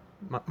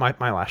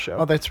 my last show.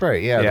 Oh, that's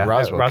right. Yeah, the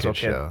Roswell Kid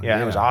show.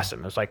 Yeah, it was awesome.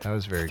 It was like That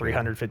was very good.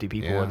 350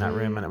 people Yeah. in that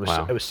room, and it was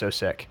Wow. it was so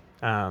sick.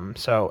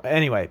 So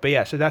anyway, but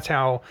yeah, so that's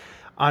how,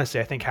 honestly,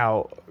 I think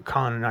how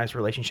Colin and I's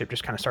relationship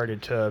just kind of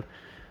started to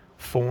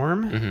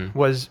form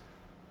was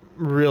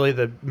really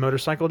the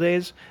motorcycle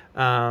days.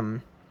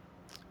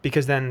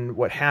 Because then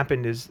what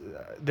happened is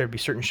there'd be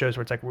certain shows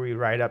where it's like we'd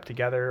ride up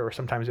together, or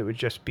sometimes it would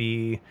just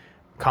be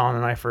Colin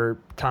and I for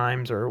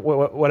times or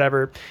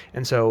whatever.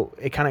 And so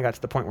it kind of got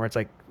to the point where it's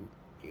like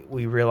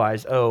we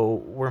realized, oh,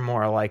 we're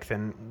more alike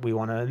than we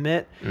want to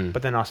admit,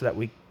 but then also that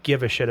we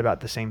give a shit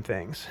about the same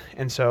things.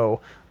 And so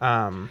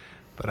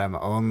but I'm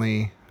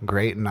only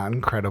great and not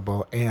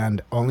incredible,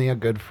 and only a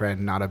good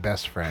friend, not a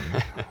best friend.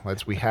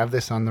 We have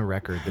this on the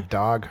record. The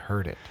dog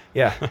heard it.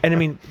 Yeah, and I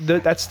mean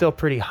that's still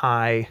pretty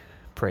high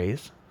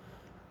praise.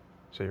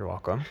 So you're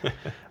welcome.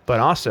 But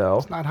also,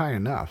 It's not high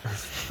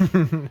enough.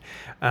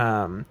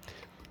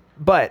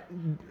 but,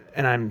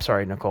 and I'm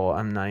sorry, Nicole,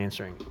 I'm not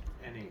answering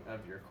any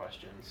of your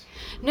questions.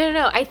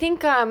 No. I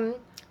think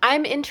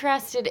I'm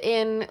interested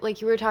in,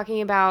 like you were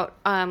talking about,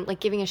 like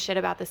giving a shit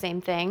about the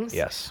same things.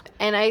 Yes.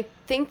 And I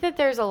think that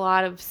there's a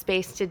lot of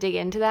space to dig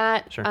into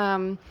that.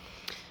 Sure.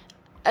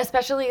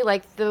 Especially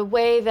like the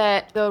way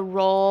that the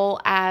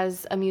role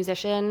as a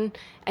musician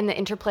and the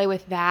interplay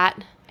with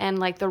that and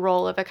like the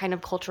role of a kind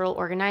of cultural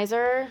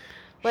organizer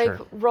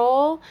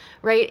role,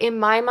 right? In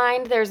my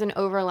mind, there's an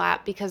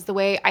overlap because the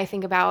way I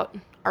think about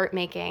art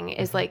making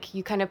is like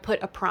you kind of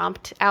put a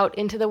prompt out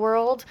into the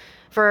world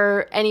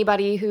for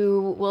anybody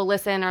who will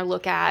listen or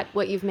look at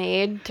what you've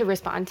made to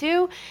respond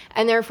to.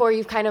 And therefore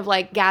you've kind of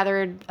like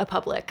gathered a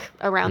public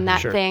around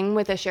that thing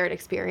with a shared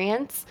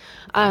experience.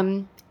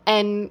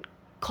 And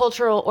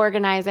cultural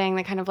organizing,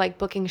 the kind of like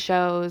booking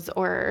shows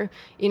or,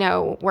 you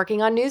know,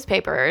 working on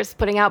newspapers,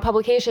 putting out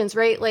publications,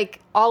 right? Like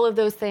all of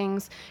those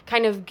things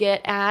kind of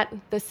get at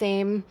the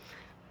same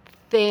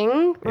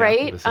thing,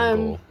 right? the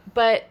same goal.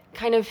 But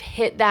kind of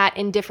hit that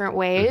in different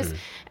ways.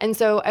 And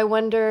so I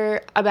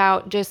wonder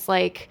about just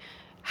like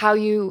how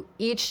you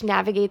each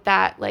navigate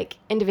that like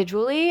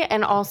individually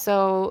and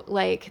also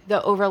like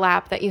the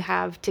overlap that you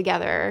have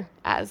together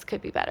as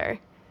Could Be Better.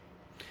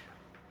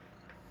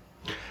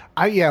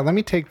 Let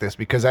me take this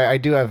because I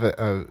do have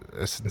a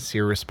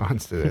sincere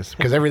response to this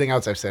because everything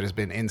else I've said has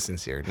been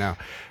insincere. Now,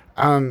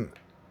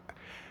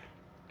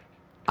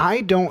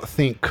 I don't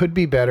think Could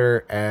Be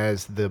Better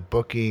as the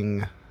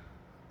booking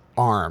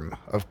arm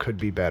of Could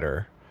Be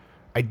Better.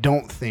 I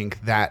don't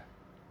think that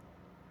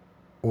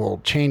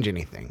will change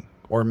anything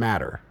or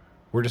matter.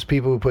 We're just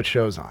people who put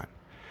shows on.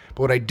 But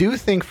what I do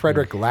think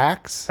Frederick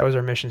lacks... That was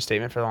our mission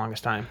statement for the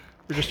longest time.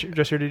 We're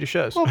just here to do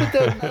shows. Well,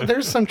 but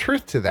there's some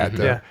truth to that,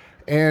 though. Yeah.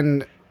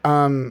 And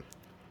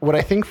what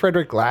I think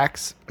Frederick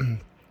lacks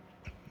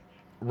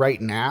right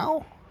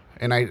now,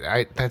 and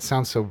I that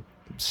sounds so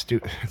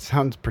it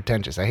sounds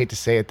pretentious. I hate to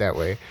say it that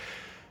way.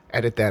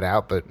 Edit that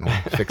out, but we'll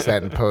fix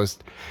that in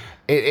post.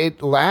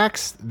 It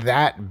lacks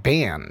that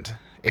band.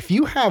 If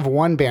you have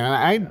one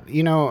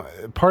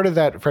band, part of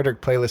that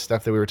Frederick playlist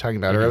stuff that we were talking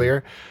about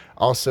earlier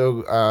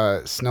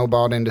also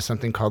snowballed into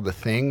something called The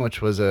Thing,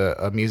 which was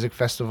a music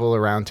festival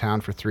around town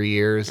for 3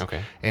 years.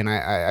 Okay. And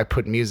I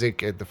put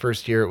music at the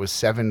first year, it was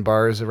 7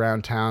 bars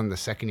around town. The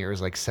second year it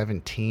was like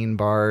 17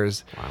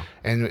 bars. Wow.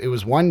 And it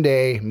was one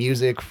day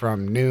music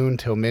from noon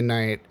till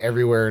midnight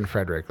everywhere in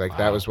Frederick. Like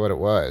that was what it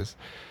was.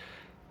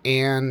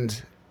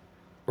 And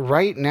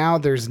right now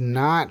there's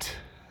not,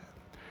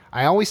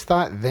 I always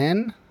thought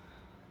then,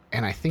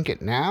 and I think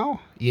it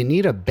now, you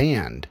need a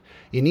band.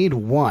 You need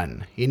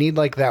one. You need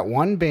like that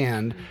one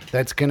band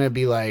that's going to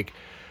be like,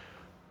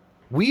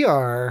 we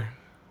are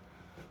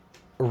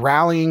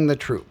rallying the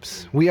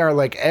troops. We are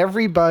like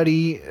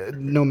everybody,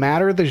 no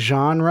matter the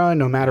genre,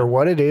 no matter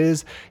what it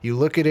is, you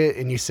look at it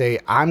and you say,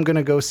 I'm going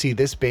to go see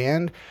this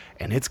band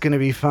and it's going to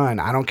be fun.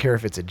 I don't care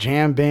if it's a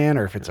jam band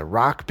or if it's a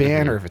rock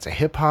band or if it's a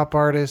hip hop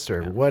artist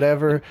or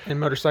whatever. And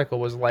Motorcycle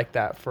was like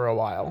that for a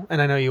while.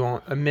 And I know you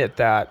won't admit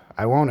that.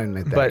 I won't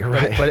admit that. But, You're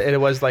right. but it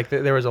was like,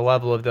 there was a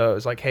level of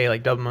those, like, hey,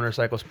 like Double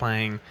Motorcycle's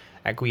playing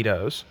at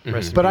Guido's.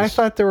 But I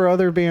thought there were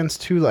other bands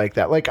too like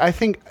that. Like, I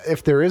think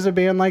if there is a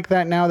band like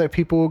that now that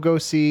people will go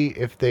see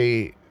if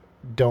they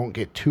don't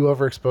get too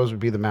overexposed would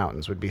be the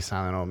Mountains, would be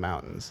Silent Old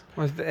Mountains.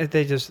 Well,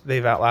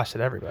 they've outlasted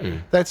everybody.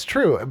 That's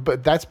true,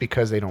 but that's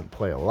because they don't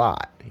play a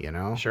lot, you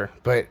know? Sure.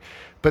 But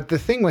the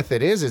thing with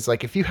it is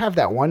like if you have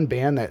that one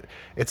band that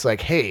it's like,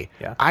 hey,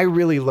 Yeah. I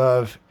really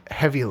love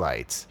Heavy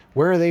Lights.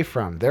 Where are they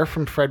from? They're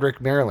from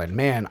Frederick, Maryland.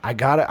 Man,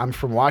 I'm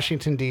from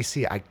Washington,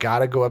 D.C. I got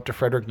to go up to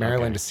Frederick,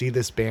 Maryland to see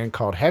this band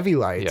called Heavy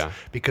Lights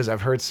because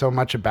I've heard so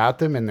much about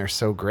them and they're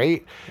so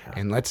great. Yeah.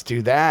 And let's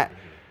do that.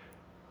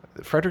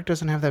 Frederick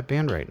doesn't have that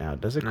band right now,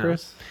 does it,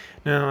 Chris?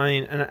 No, I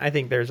mean, and I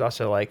think there's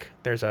also like,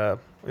 there's a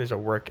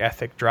work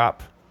ethic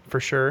drop for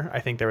sure. I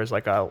think there was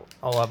like a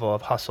level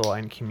of hustle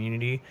and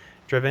community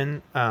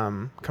driven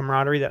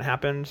camaraderie that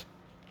happened.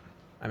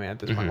 I mean, at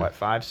this point,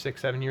 5,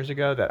 6, 7 years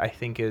ago that I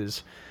think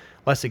is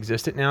less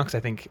existent now. Cause I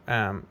think,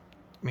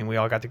 we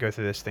all got to go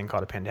through this thing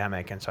called a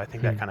pandemic. And so I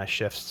think that kind of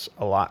shifts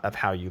a lot of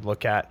how you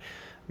look at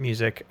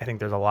music. I think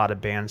there's a lot of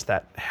bands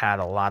that had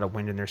a lot of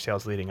wind in their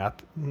sails leading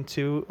up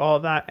to all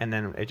of that. And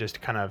then it just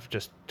kind of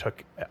just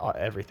took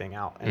everything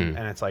out. And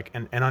it's like,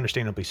 and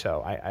understandably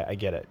so, I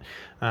get it.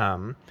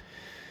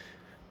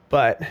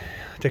 But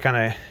to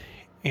kind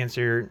of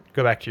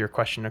go back to your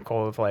question,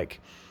 Nicole, of like,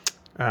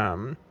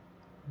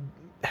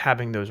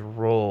 having those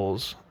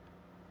roles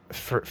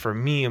for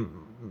me,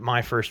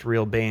 my first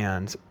real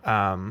band,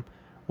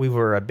 we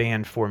were a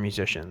band for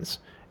musicians.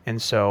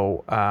 And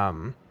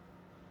so,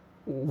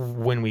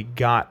 when we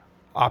got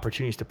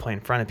opportunities to play in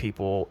front of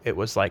people, it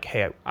was like,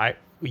 hey,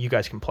 you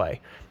guys can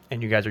play.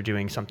 and you guys are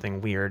doing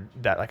something weird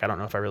that like I don't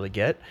know if I really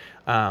get.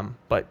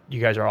 But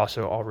you guys are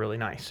also all really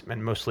nice,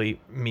 and mostly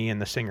me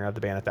and the singer of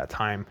the band at that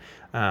time,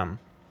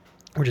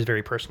 we're just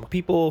very personal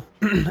people,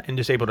 and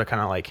just able to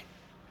kind of like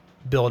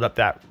build up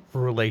that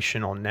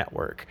relational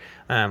network,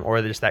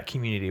 or just that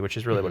community, which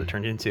is really what it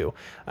turned into.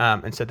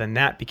 And so then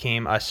that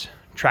became us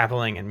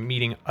traveling and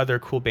meeting other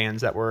cool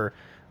bands that were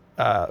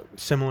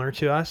similar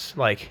to us,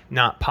 like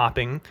not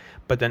popping,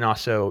 but then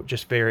also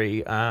just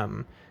very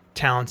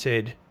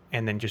talented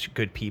and then just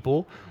good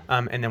people.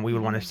 And then we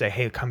would want to say,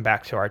 hey, come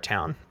back to our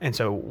town. And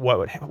so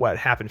what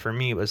happened for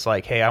me was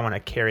like, hey, I want to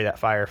carry that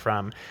fire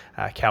from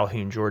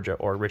Calhoun, Georgia,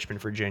 or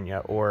Richmond,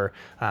 Virginia, or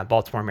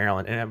Baltimore,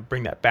 Maryland, and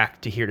bring that back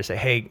to here to say,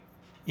 hey,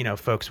 you know,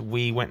 folks,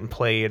 we went and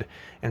played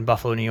in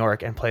Buffalo, New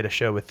York, and played a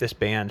show with this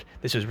band.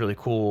 This is really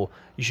cool.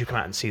 You should come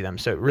out and see them.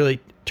 So it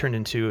really turned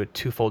into a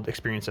twofold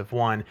experience of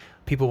one,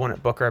 people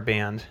wouldn't book our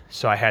band,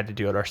 so I had to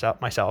do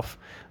it myself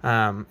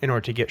in order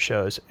to get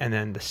shows. And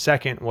then the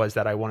second was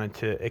that I wanted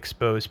to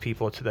expose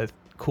people to the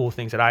cool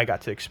things that I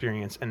got to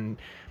experience. And,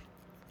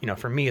 you know,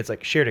 for me, it's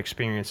like shared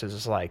experiences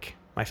is like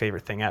my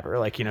favorite thing ever.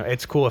 Like, you know,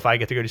 it's cool if I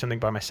get to go do something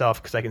by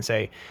myself because I can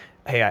say,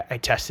 hey, I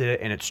tested it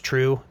and it's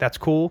true. That's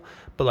cool.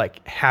 But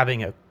like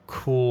having a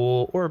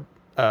cool or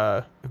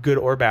good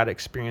or bad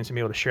experience and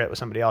be able to share it with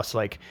somebody else,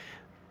 like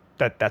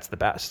that's the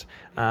best.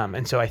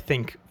 And so I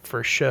think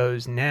for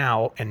shows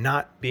now and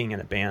not being in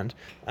a band,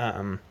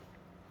 I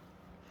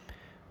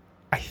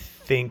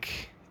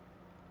think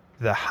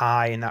the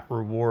high and that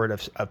reward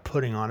of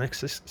putting on a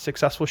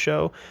successful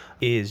show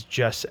is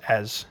just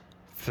as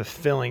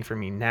fulfilling for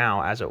me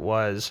now as it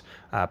was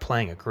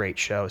playing a great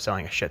show,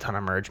 selling a shit ton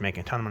of merch,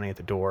 making a ton of money at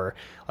the door.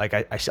 Like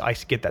I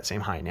get that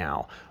same high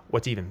now.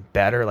 What's even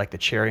better, like the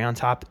cherry on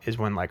top, is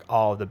when like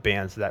all of the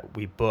bands that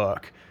we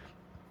book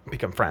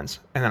become friends,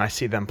 and then I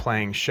see them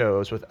playing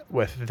shows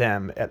with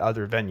them at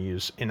other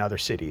venues in other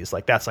cities.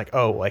 Like that's like,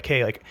 oh, like,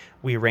 hey, like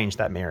we arranged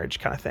that marriage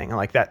kind of thing, and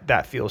like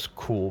that feels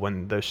cool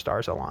when those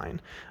stars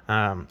align.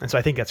 And so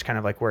I think that's kind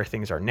of like where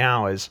things are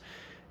now. Is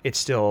it's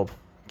still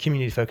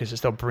community focused,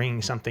 it's still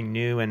bringing something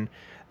new. And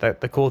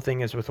the cool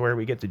thing is with where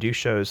we get to do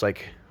shows,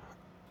 like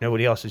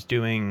nobody else is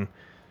doing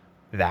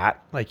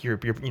that. Like you're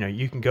you know,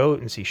 you can go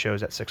and see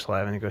shows at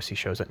 6-11 and go see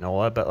shows at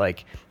NOLA, but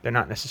like they're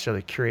not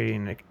necessarily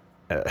curating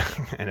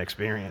an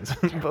experience.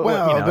 But,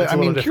 well, you know, but I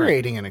mean,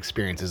 different. curating an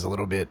experience is a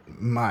little bit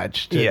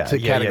much to Yeah,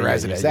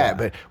 categorize it as that. yeah.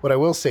 But what I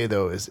will say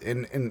though is,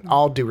 in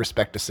all due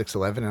respect to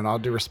 6-11 and all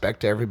due respect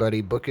to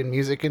everybody booking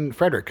music in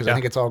Frederick, because I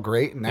think it's all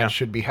great and that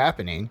should be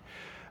happening.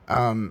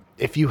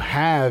 If you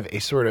have a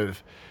sort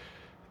of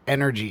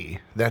energy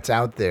that's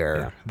out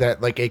there,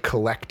 that like a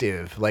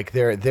collective, like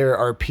there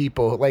are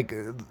people, like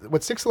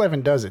what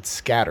 6-11 does, it's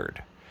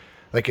scattered.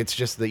 Like it's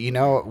just that, you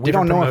know, we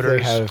Different don't know if they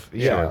promoters.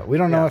 have, we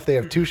don't know if they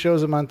have 2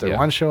 shows a month or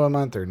 1 show a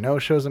month or no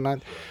shows a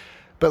month.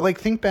 But like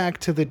think back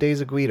to the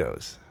days of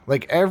Guido's.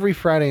 Like every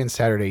Friday and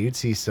Saturday, you'd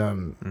see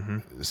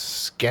some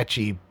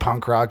sketchy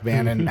punk rock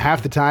band, and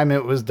half the time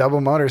it was Double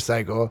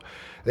Motorcycle.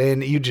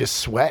 Then you just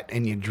sweat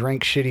and you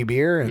drink shitty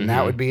beer, and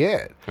that would be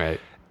it. Right.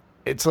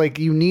 It's like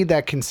you need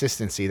that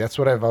consistency. That's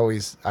what I've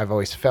always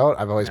felt.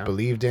 I've always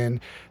believed in.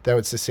 That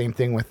was the same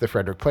thing with the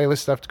Frederick playlist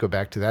stuff. To go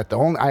back to that,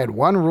 I had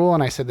one rule,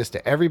 and I said this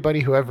to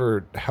everybody who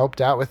ever helped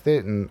out with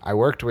it, and I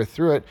worked with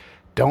through it.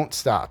 Don't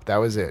stop. That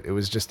was it. It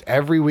was just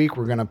every week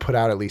we're going to put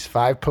out at least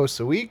 5 posts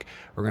a week.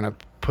 We're going to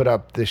put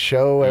up the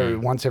show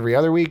once every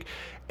other week,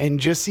 and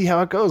just see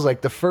how it goes.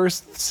 Like the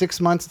first 6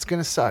 months, it's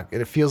going to suck.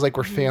 It feels like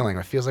we're failing.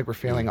 It feels like we're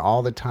failing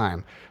all the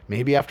time.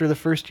 Maybe after the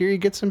first year, you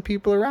get some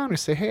people around who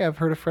say, hey, I've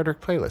heard of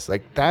Frederick Playlist.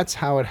 Like that's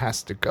how it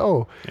has to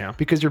go,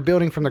 because you're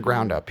building from the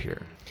ground up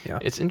here. Yeah.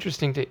 It's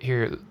interesting to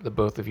hear the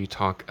both of you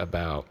talk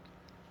about,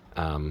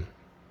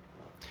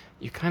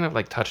 you kind of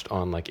like touched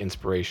on like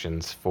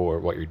inspirations for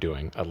what you're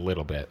doing a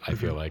little bit, I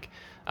feel like,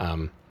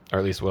 or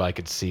at least what I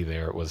could see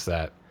there was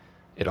that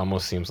it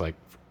almost seems like,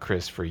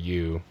 Chris, for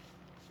you,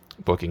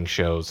 booking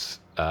shows,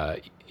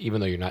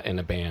 even though you're not in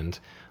a band,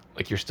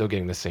 like you're still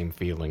getting the same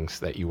feelings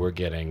that you were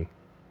getting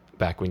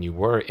back when you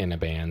were in a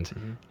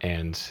band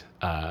and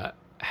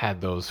had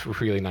those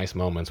really nice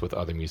moments with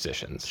other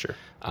musicians. Sure.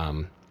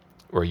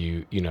 Where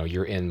you know,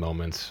 you're in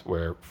moments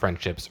where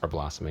friendships are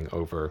blossoming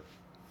over,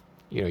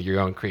 you know, your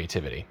own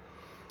creativity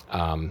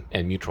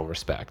and mutual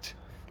respect.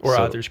 Or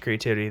others'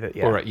 creativity that,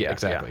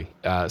 exactly.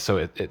 So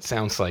it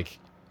sounds like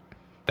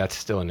that's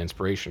still an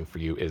inspiration for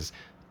you, is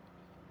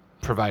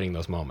providing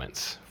those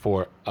moments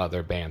for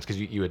other bands. Because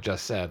you had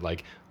just said,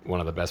 like, one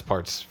of the best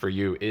parts for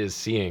you is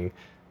seeing,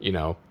 you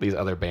know, these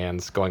other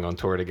bands going on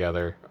tour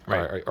together,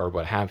 or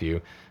what have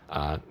you.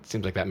 It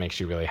seems like that makes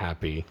you really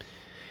happy.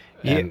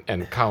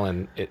 And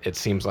Colin, it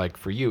seems like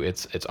for you,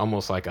 it's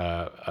almost like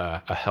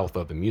a health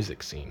of the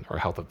music scene or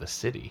health of the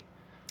city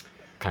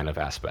kind of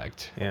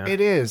aspect. Yeah. It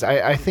is.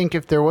 I think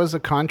if there was a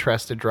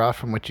contrast to draw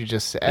from what you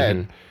just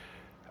said,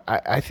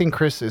 I think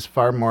Chris is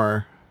far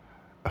more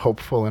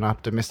hopeful and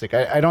optimistic.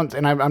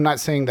 I'm not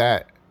saying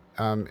that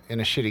in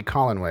a shitty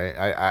Colin way.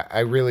 I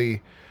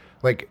really,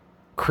 like,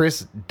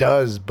 Chris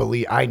does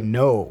believe, I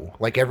know,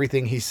 like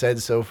everything he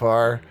said so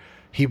far,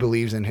 he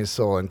believes in his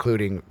soul,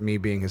 including me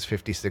being his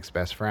 56th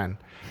best friend.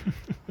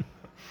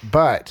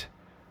 But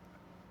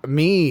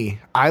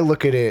I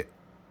look at it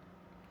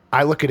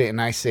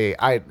and I say,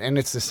 and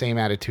it's the same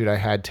attitude I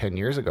had 10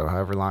 years ago,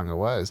 however long it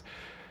was.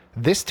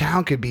 This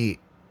town could be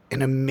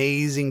an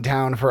amazing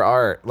town for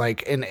art.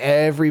 Like, and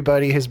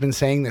everybody has been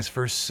saying this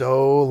for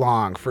so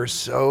long,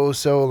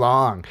 so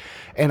long.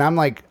 And I'm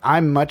like,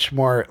 I'm much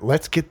more,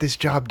 let's get this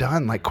job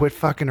done. Like, quit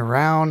fucking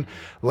around.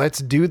 Let's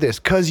do this.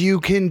 'Cause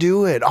you can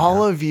do it.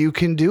 All of you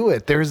can do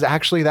it. There's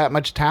actually that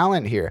much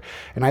talent here.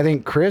 And I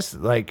think Chris,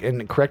 like,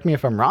 and correct me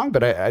if I'm wrong,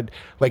 but I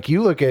like,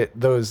 you look at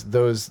those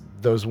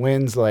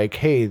wins, like,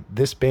 hey,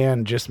 this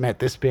band just met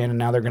this band and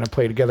now they're going to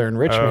play together in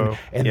Richmond.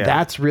 And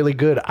that's really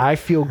good. I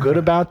feel good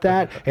about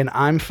that. And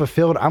I'm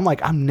fulfilled. I'm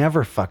like, I'm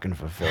never fucking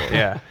fulfilled.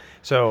 Yeah.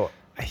 So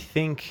I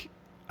think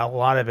a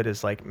lot of it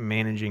is like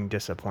managing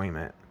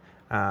disappointment.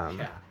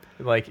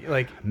 Like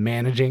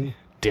managing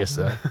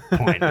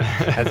disappointment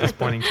as he's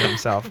pointing to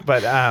himself.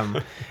 But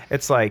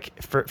it's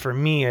like for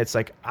me, it's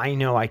like I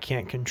know I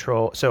can't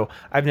control. So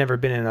I've never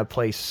been in a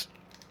place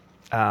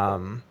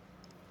of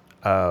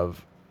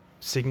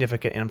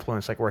significant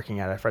influence, like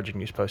working at a Frederick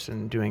News Post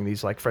and doing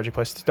these like Frederick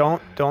Posts.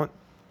 Don't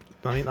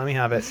let me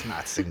have it. It's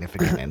not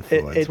significant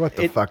influence. What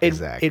the fuck is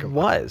that? It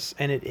was,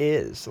 and it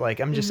is. Like,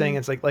 I'm just saying,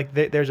 it's like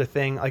there's a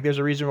thing, like there's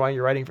a reason why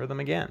you're writing for them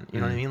again.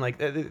 You know what I mean? Like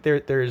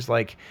there's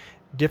like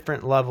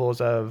different levels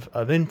of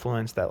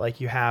influence that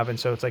like you have. And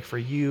so it's like for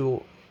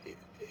you,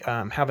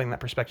 having that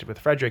perspective with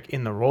Frederick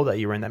in the role that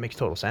you were in, that makes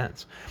total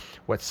sense.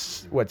 What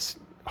is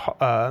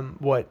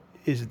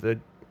the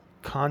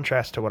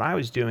contrast to what I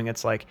was doing?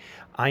 It's like,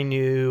 I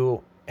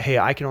knew, hey,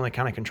 I can only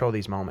kind of control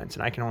these moments,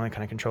 and I can only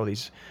kind of control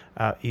these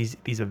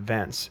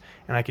events,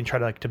 and I can try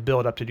to like to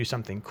build up to do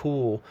something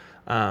cool.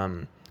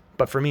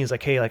 But for me, it's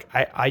like, hey, like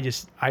I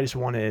just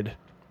wanted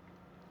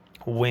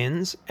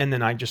wins, and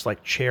then I just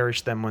like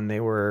cherished them when they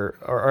were,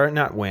 or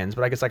not wins,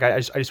 but I guess like I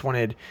just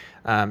wanted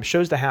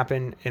shows to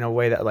happen in a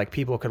way that like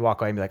people could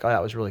walk away and be like, oh,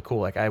 that was really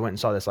cool. Like I went and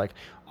saw this like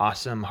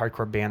awesome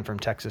hardcore band from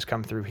Texas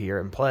come through here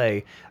and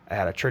play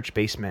at a church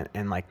basement,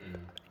 and like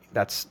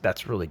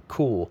that's really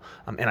cool.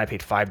 And I paid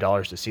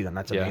 $5 to see them.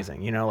 That's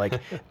amazing. You know, like,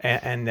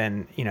 and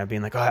then, you know,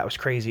 being like, oh, that was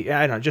crazy. Yeah,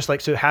 I don't know. Just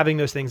like, so having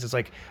those things, it's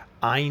like,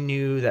 I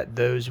knew that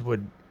those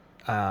would,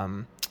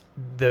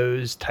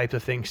 those types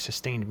of things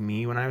sustained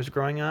me when I was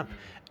growing up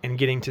and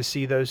getting to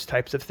see those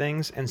types of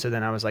things. And so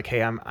then I was like,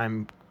 hey,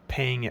 I'm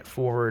paying it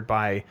forward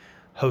by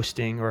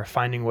hosting or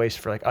finding ways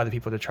for like other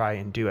people to try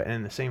and do it. And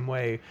in the same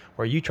way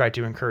where you try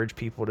to encourage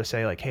people to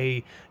say like,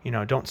 hey, you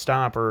know, don't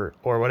stop or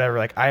whatever.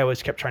 Like I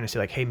always kept trying to say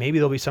like, hey, maybe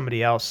there'll be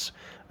somebody else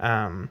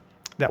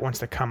that wants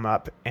to come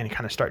up and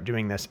kind of start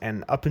doing this.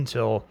 And up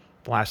until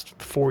the last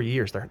 4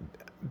 years,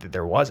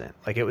 there wasn't.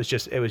 Like it was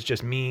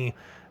just me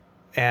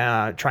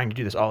trying to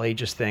do this all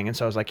ages thing. And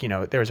so I was like, you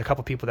know, there was a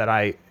couple people that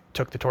I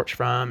took the torch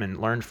from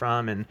and learned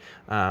from, and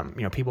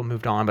you know, people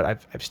moved on, but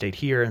I've stayed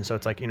here. And so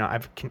it's like, you know,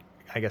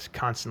 I guess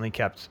constantly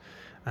kept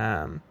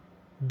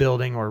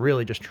building, or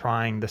really just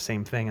trying the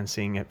same thing and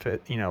seeing if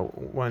it, you know,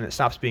 when it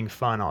stops being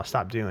fun, I'll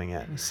stop doing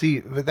it. See,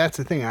 but that's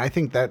the thing. I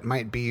think that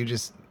might be,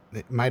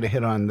 it might have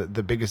hit on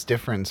the biggest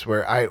difference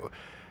where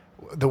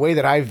the way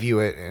that I view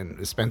it,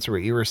 and Spencer,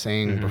 what you were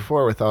saying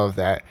before with all of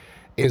that,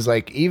 is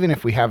like, even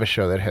if we have a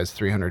show that has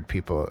 300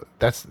 people,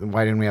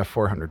 why didn't we have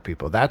 400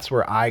 people? That's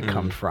where I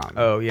come from.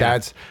 Oh yeah.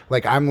 That's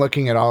like, I'm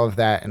looking at all of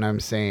that and I'm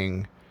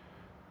saying,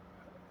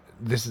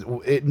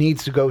 it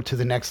needs to go to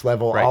the next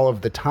level all of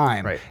the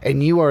time. Right.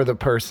 And you are the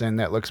person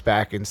that looks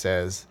back and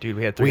says, dude,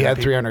 we had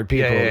 300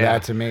 people. Yeah.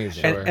 That's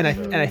amazing. And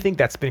I think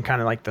that's been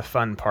kind of like the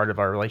fun part of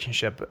our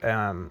relationship,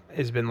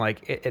 has been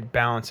like, it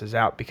balances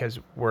out because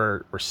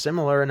we're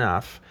similar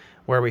enough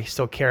where we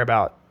still care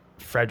about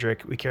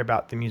Frederick, we care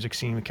about the music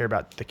scene, we care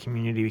about the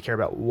community, we care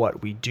about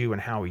what we do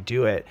and how we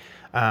do it.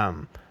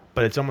 But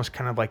it's almost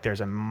kind of like there's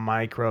a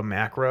micro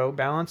macro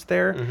balance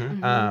there.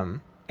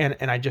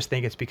 And I just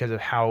think it's because of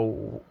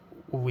how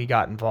we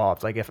got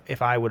involved. Like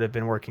if I would have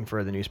been working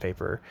for the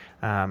newspaper,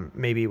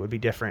 maybe it would be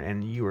different,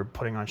 and you were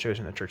putting on shows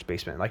in the church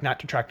basement, like not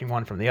detracting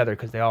one from the other,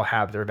 because they all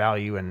have their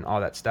value and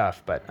all that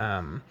stuff. But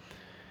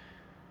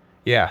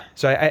yeah,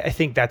 so I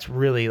think that's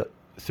really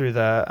through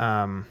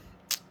the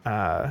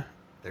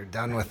they're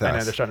done with us. I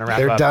know they're starting to wrap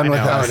up. They're done with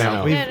us.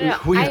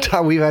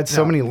 We've had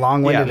so many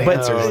long-winded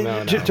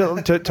answers.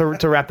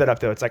 To wrap that up,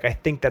 though, it's like, I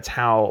think that's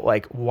how,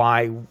 like,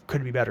 why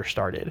Could Be Better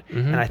started.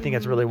 And I think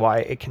that's really why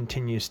it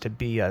continues to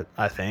be a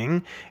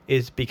thing,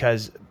 is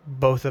because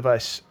both of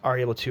us are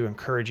able to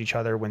encourage each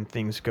other when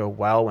things go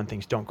well, when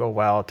things don't go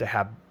well, to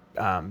have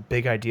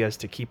big ideas,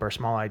 to keep our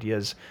small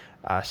ideas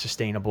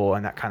sustainable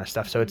and that kind of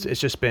stuff. So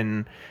it's just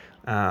been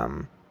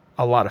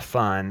a lot of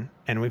fun,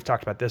 and we've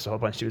talked about this a whole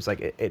bunch too. It's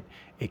like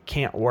it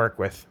can't work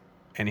with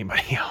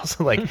anybody else.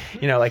 Like,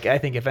 you know, like I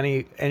think if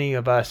any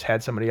of us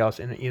had somebody else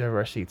in either of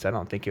our seats, I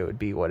don't think it would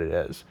be what it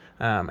is.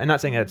 And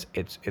not saying that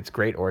it's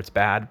great or it's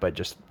bad, but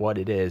just what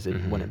it is,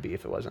 it wouldn't be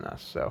if it wasn't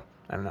us. So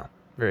I don't know.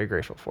 Very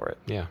grateful for it.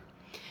 Yeah.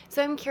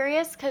 So I'm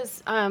curious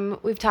because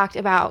we've talked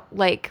about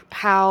like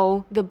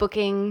how the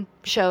booking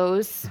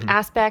shows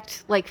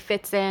aspect like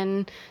fits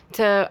in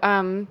to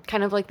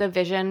kind of like the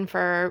vision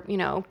for, you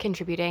know,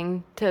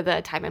 contributing to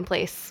the time and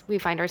place we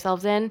find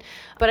ourselves in.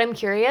 But I'm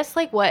curious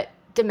like what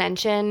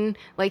dimension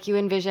like you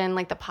envision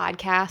like the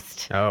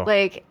podcast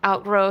like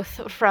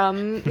outgrowth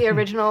from the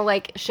original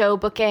like show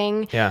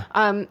booking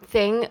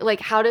thing. Like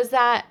how does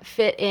that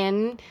fit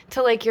in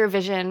to like your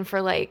vision for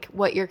like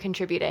what you're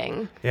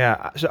contributing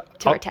so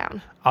to our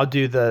town? I'll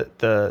do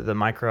the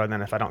micro, and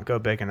then if I don't go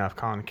big enough,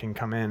 Colin can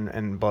come in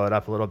and blow it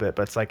up a little bit.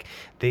 But it's like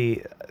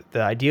the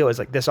idea was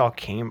like this all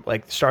came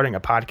like starting a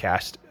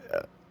podcast.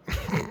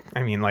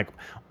 I mean, like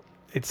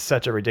it's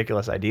such a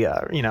ridiculous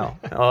idea, you know.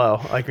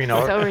 Like you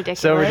know,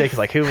 so ridiculous.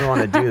 Like who would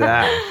want to do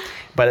that?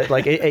 But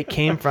it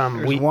came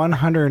from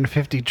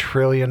 150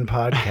 trillion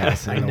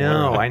podcasts. I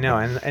know,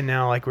 and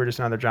now like we're just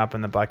another drop in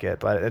the bucket.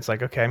 But it's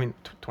like okay, I mean,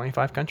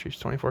 25 countries,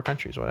 24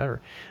 countries,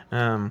 whatever.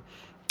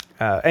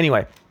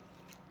 Anyway.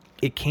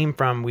 It came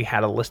from we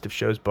had a list of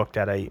shows booked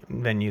at a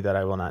venue that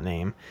I will not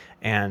name,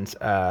 and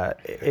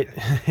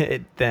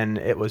then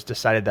it was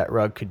decided that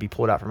rug could be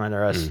pulled out from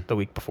under us the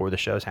week before the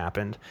shows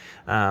happened.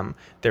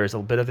 There was a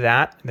bit of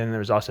that, then there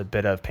was also a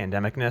bit of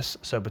pandemicness.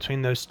 So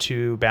between those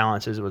two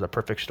balances, it was a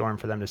perfect storm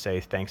for them to say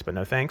thanks but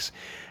no thanks,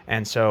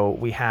 and so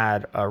we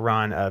had a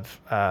run of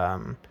I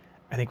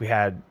think we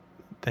had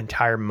the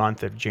entire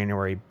month of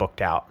January booked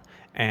out.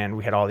 And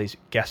we had all these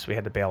guests we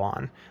had to bail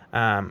on,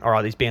 or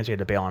all these bands we had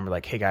to bail on. We're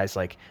like, hey guys,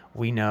 like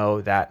we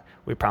know that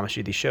we promised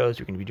you these shows.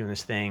 We're going to be doing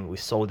this thing. We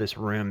sold this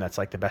room that's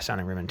like the best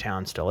sounding room in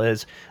town, still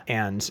is,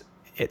 and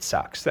it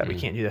sucks that we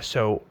can't do this.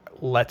 So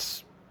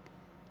let's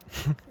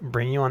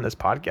bring you on this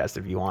podcast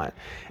if you want,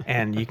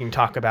 and you can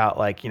talk about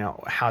like, you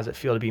know, how does it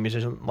feel to be a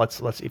musician?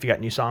 Let's if you got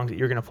new songs that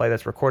you're going to play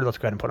that's recorded, let's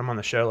go ahead and put them on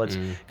the show. Let's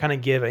kind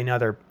of give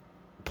another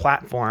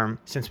platform.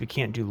 Since we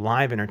can't do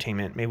live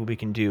entertainment, maybe we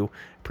can do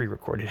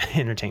pre-recorded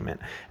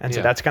entertainment. And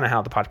so that's kind of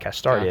how the podcast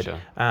started.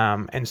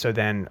 Gotcha. And so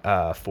then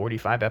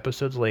 45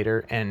 episodes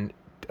later and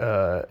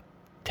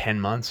 10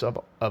 months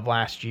of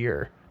this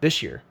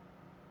year,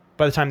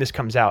 by the time this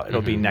comes out,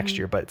 it'll be next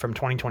year, but from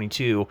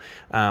 2022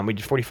 we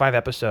did 45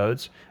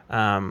 episodes,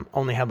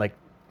 only had like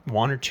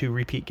 1 or 2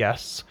 repeat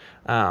guests,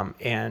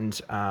 and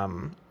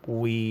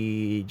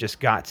we just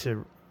got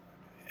to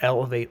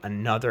elevate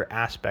another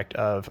aspect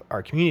of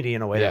our community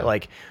in a way that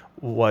like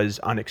was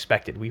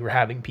unexpected. We were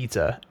having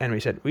pizza and we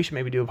said we should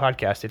maybe do a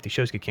podcast if the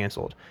shows get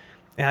canceled.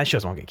 And the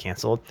shows won't get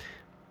canceled.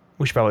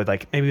 We should probably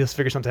like maybe let's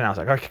figure something out.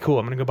 Like, okay, cool.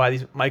 I'm gonna go buy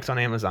these mics on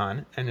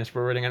Amazon and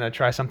we're really gonna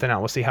try something out.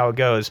 We'll see how it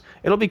goes.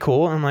 It'll be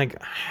cool. And I'm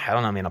like, I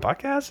don't know, man, a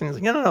podcast? And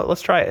he's like, no,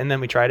 let's try it. And then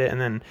we tried it,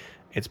 and then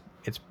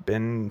it's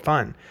been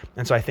fun.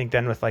 And so I think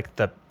then with like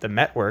the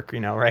Mehtwork, you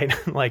know, right?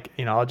 Like,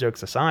 you know, all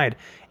jokes aside,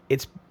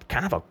 it's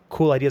kind of a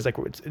cool idea. It's like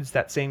it's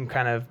that same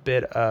kind of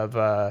bit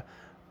of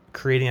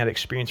creating that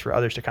experience for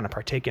others to kind of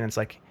partake in. It's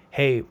like,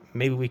 hey,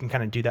 maybe we can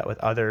kind of do that with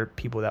other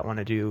people that want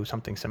to do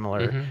something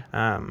similar.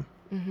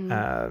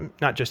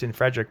 Not just in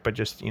Frederick, but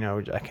just, you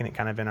know,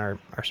 kind of in our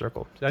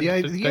circle. No,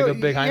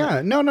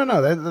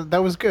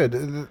 that was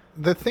good.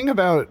 The thing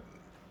about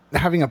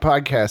having a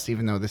podcast,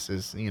 even though this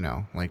is, you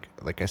know,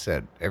 like I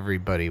said,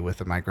 everybody with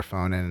a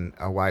microphone and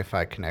a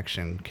Wi-Fi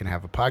connection can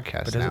have a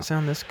podcast. But does it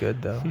sound this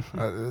good though?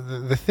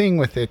 The thing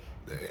with it,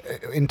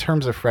 in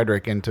terms of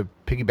Frederick, and to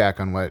piggyback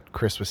on what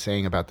Chris was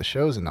saying about the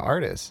shows and the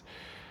artists,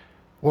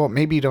 well,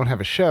 maybe you don't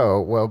have a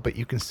show, but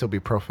you can still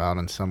be profiled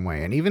in some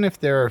way. And even if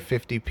there are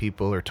 50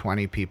 people or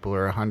 20 people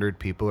or 100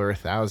 people or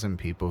 1,000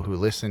 people who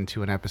listen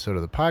to an episode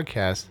of the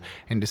podcast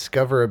and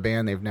discover a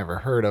band they've never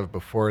heard of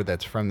before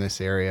that's from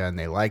this area, and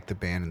they like the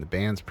band and the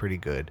band's pretty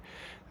good,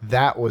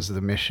 that was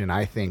the mission,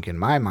 I think, in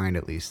my mind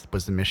at least,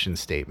 was the mission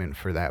statement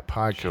for that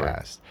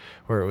podcast,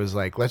 where it was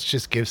like, let's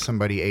just give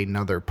somebody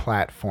another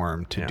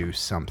platform to do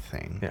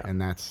something.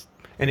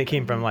 And it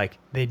came from like,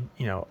 they,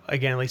 you know,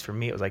 again, at least for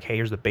me, it was like, hey,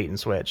 here's the bait and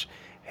switch.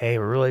 Hey,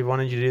 we really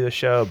wanted you to do the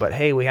show, but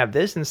hey, we have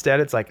this instead.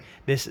 It's like,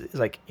 this is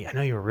like, I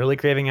know you were really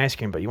craving ice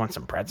cream, but you want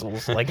some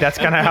pretzels. Like, that's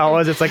kind of how it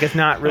was. It's like, it's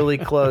not really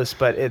close,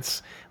 but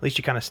it's, at least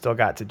you kind of still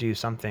got to do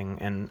something.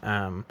 And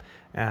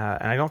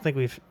I don't think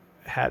we've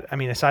had, I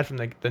mean, aside from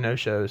the no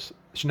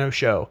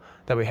show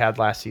that we had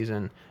last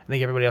season, I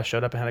think everybody else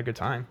showed up and had a good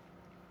time.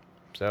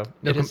 So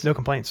no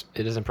complaints.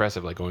 It is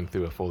impressive, like going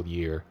through a full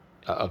year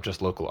of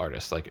just local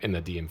artists, like in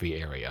the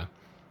DMV area.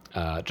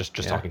 Just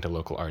talking to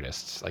local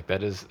artists, like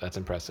that's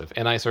impressive.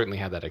 And I certainly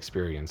had that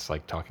experience,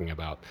 like talking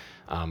about,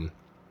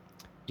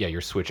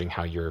 you're switching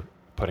how you're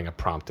putting a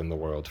prompt in the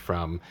world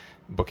from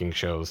booking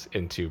shows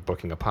into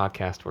booking a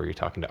podcast where you're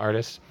talking to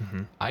artists.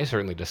 I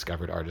certainly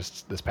discovered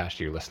artists this past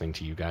year listening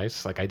to you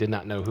guys. Like, I did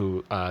not know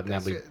who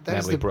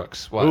Natalie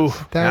Brooks was.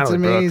 That's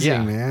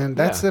amazing, man.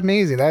 That's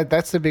amazing.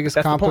 That's the biggest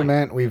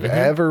compliment we've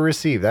ever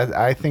received.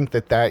 I think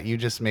that you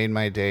just made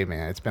my day,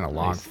 man. It's been a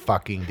long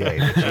fucking day,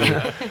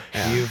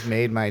 but you've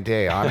made my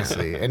day,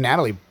 honestly. And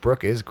Natalie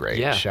Brooke is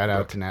great. Shout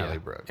out to Natalie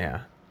Brooke.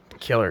 Yeah.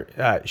 Killer.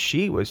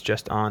 She was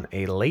just on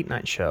a late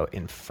night show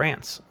in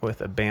France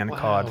with a band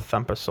called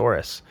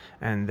Thumpasaurus,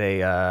 and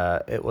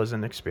it was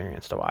an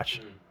experience to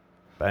watch.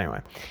 But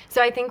anyway.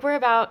 So I think we're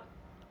about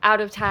out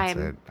of time.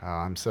 That's it. Oh,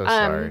 I'm so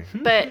sorry.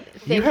 But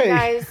thank you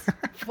guys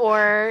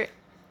for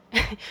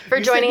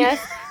joining us.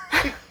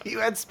 You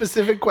had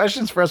specific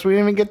questions for us. We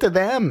didn't even get to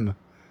them.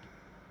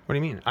 What do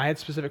you mean? I had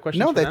specific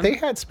questions. No, for them? they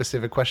had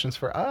specific questions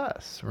for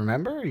us.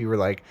 Remember, you were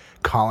like,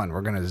 "Colin,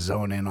 we're gonna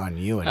zone in on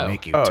you and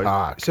make you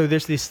talk." So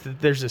there's this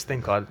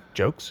thing called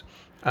jokes.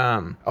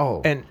 And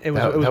it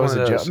was that one was of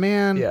a those. joke,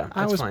 man. Yeah,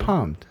 I was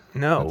pumped.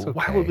 No, That's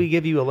why okay. would we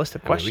give you a list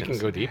of I mean, questions? we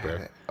can go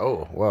deeper.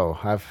 Oh, whoa!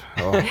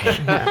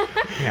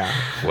 Yeah.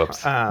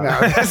 Whoops.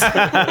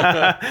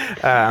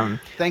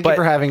 Thank you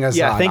for having us.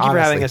 Yeah, on. thank you for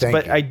having Honestly, us. thank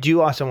But you. I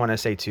do also want to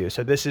say too.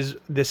 So this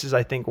is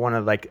I think one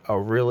of like a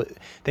really.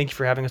 Thank you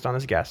for having us on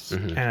as guests,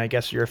 and I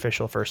guess your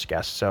official first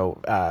guest. So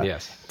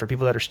Yes. for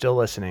people that are still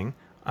listening,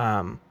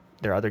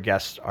 their other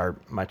guests are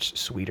much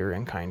sweeter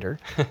and kinder,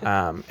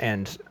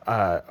 and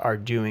are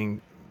doing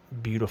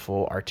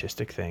beautiful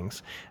artistic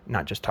things,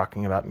 not just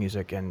talking about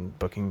music and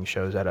booking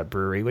shows at a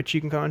brewery, which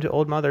you can go into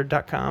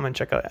oldmother.com and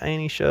check out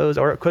any shows,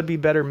 or it could be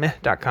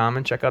bettermeh.com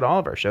and check out all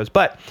of our shows.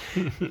 But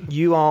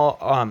you all,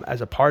 as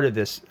a part of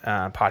this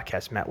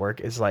podcast network,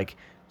 is like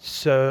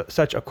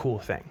such a cool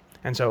thing.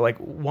 And so like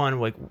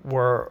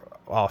we're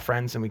all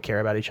friends and we care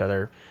about each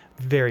other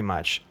very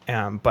much.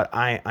 But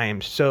I am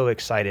so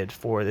excited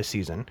for this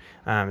season.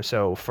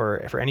 So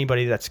for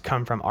anybody that's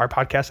come from our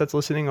podcast that's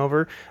listening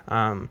over,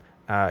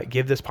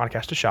 give this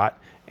podcast a shot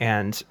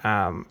and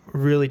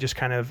really just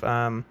kind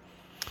of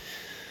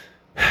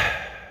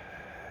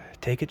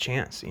take a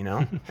chance,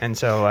 And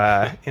so,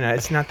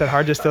 it's not that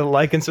hard just to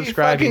like and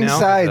subscribe, You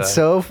sighed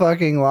so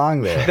fucking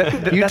long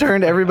there. You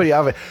turned everybody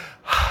off.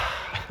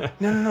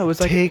 No. It was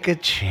like Take a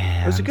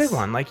chance. it was a good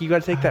one. Like you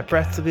got to take that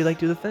breath to be like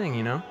do the thing,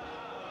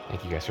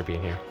 Thank you guys for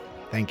being here.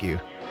 Thank you.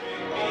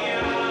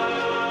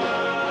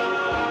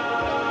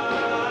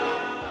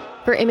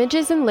 For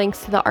images and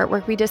links to the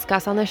artwork we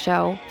discuss on the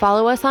show,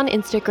 follow us on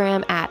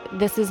Instagram at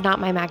This Is Not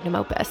My Magnum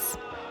Opus.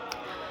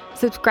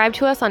 Subscribe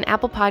to us on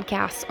Apple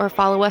Podcasts or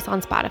follow us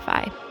on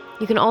Spotify.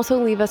 You can also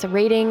leave us a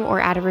rating or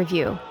add a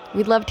review.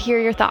 We'd love to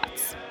hear your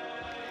thoughts.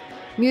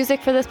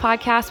 Music for this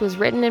podcast was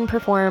written and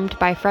performed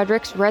by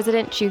Frederick's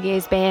resident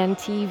shoegaze band,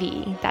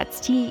 TV. That's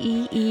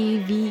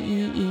TEEVEE.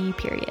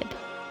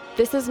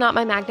 This Is Not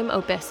My Magnum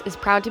Opus is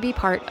proud to be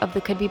part of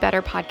the Could Be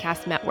Better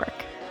podcast network.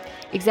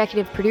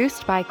 Executive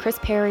produced by Chris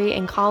Perry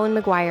and Colin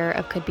McGuire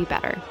of Could Be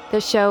Better.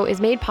 This show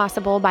is made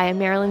possible by a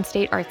Maryland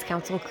State Arts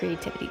Council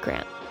creativity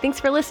grant. Thanks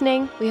for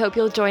listening. We hope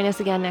you'll join us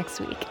again next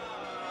week.